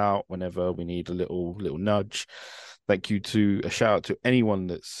help us out whenever we need a little nudge. Thank you a shout out to anyone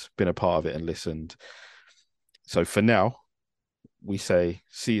that's been a part of it and listened. So for now, we say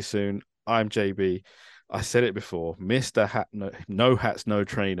see you soon. I'm JB. I said it before, Mr. No Hats, No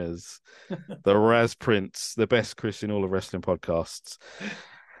Trainers, the Raz Prince, the best Chris in all of wrestling podcasts,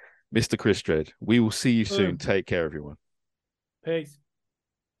 Mr. Chris Dredd. We will see you soon. Take care, everyone. Peace.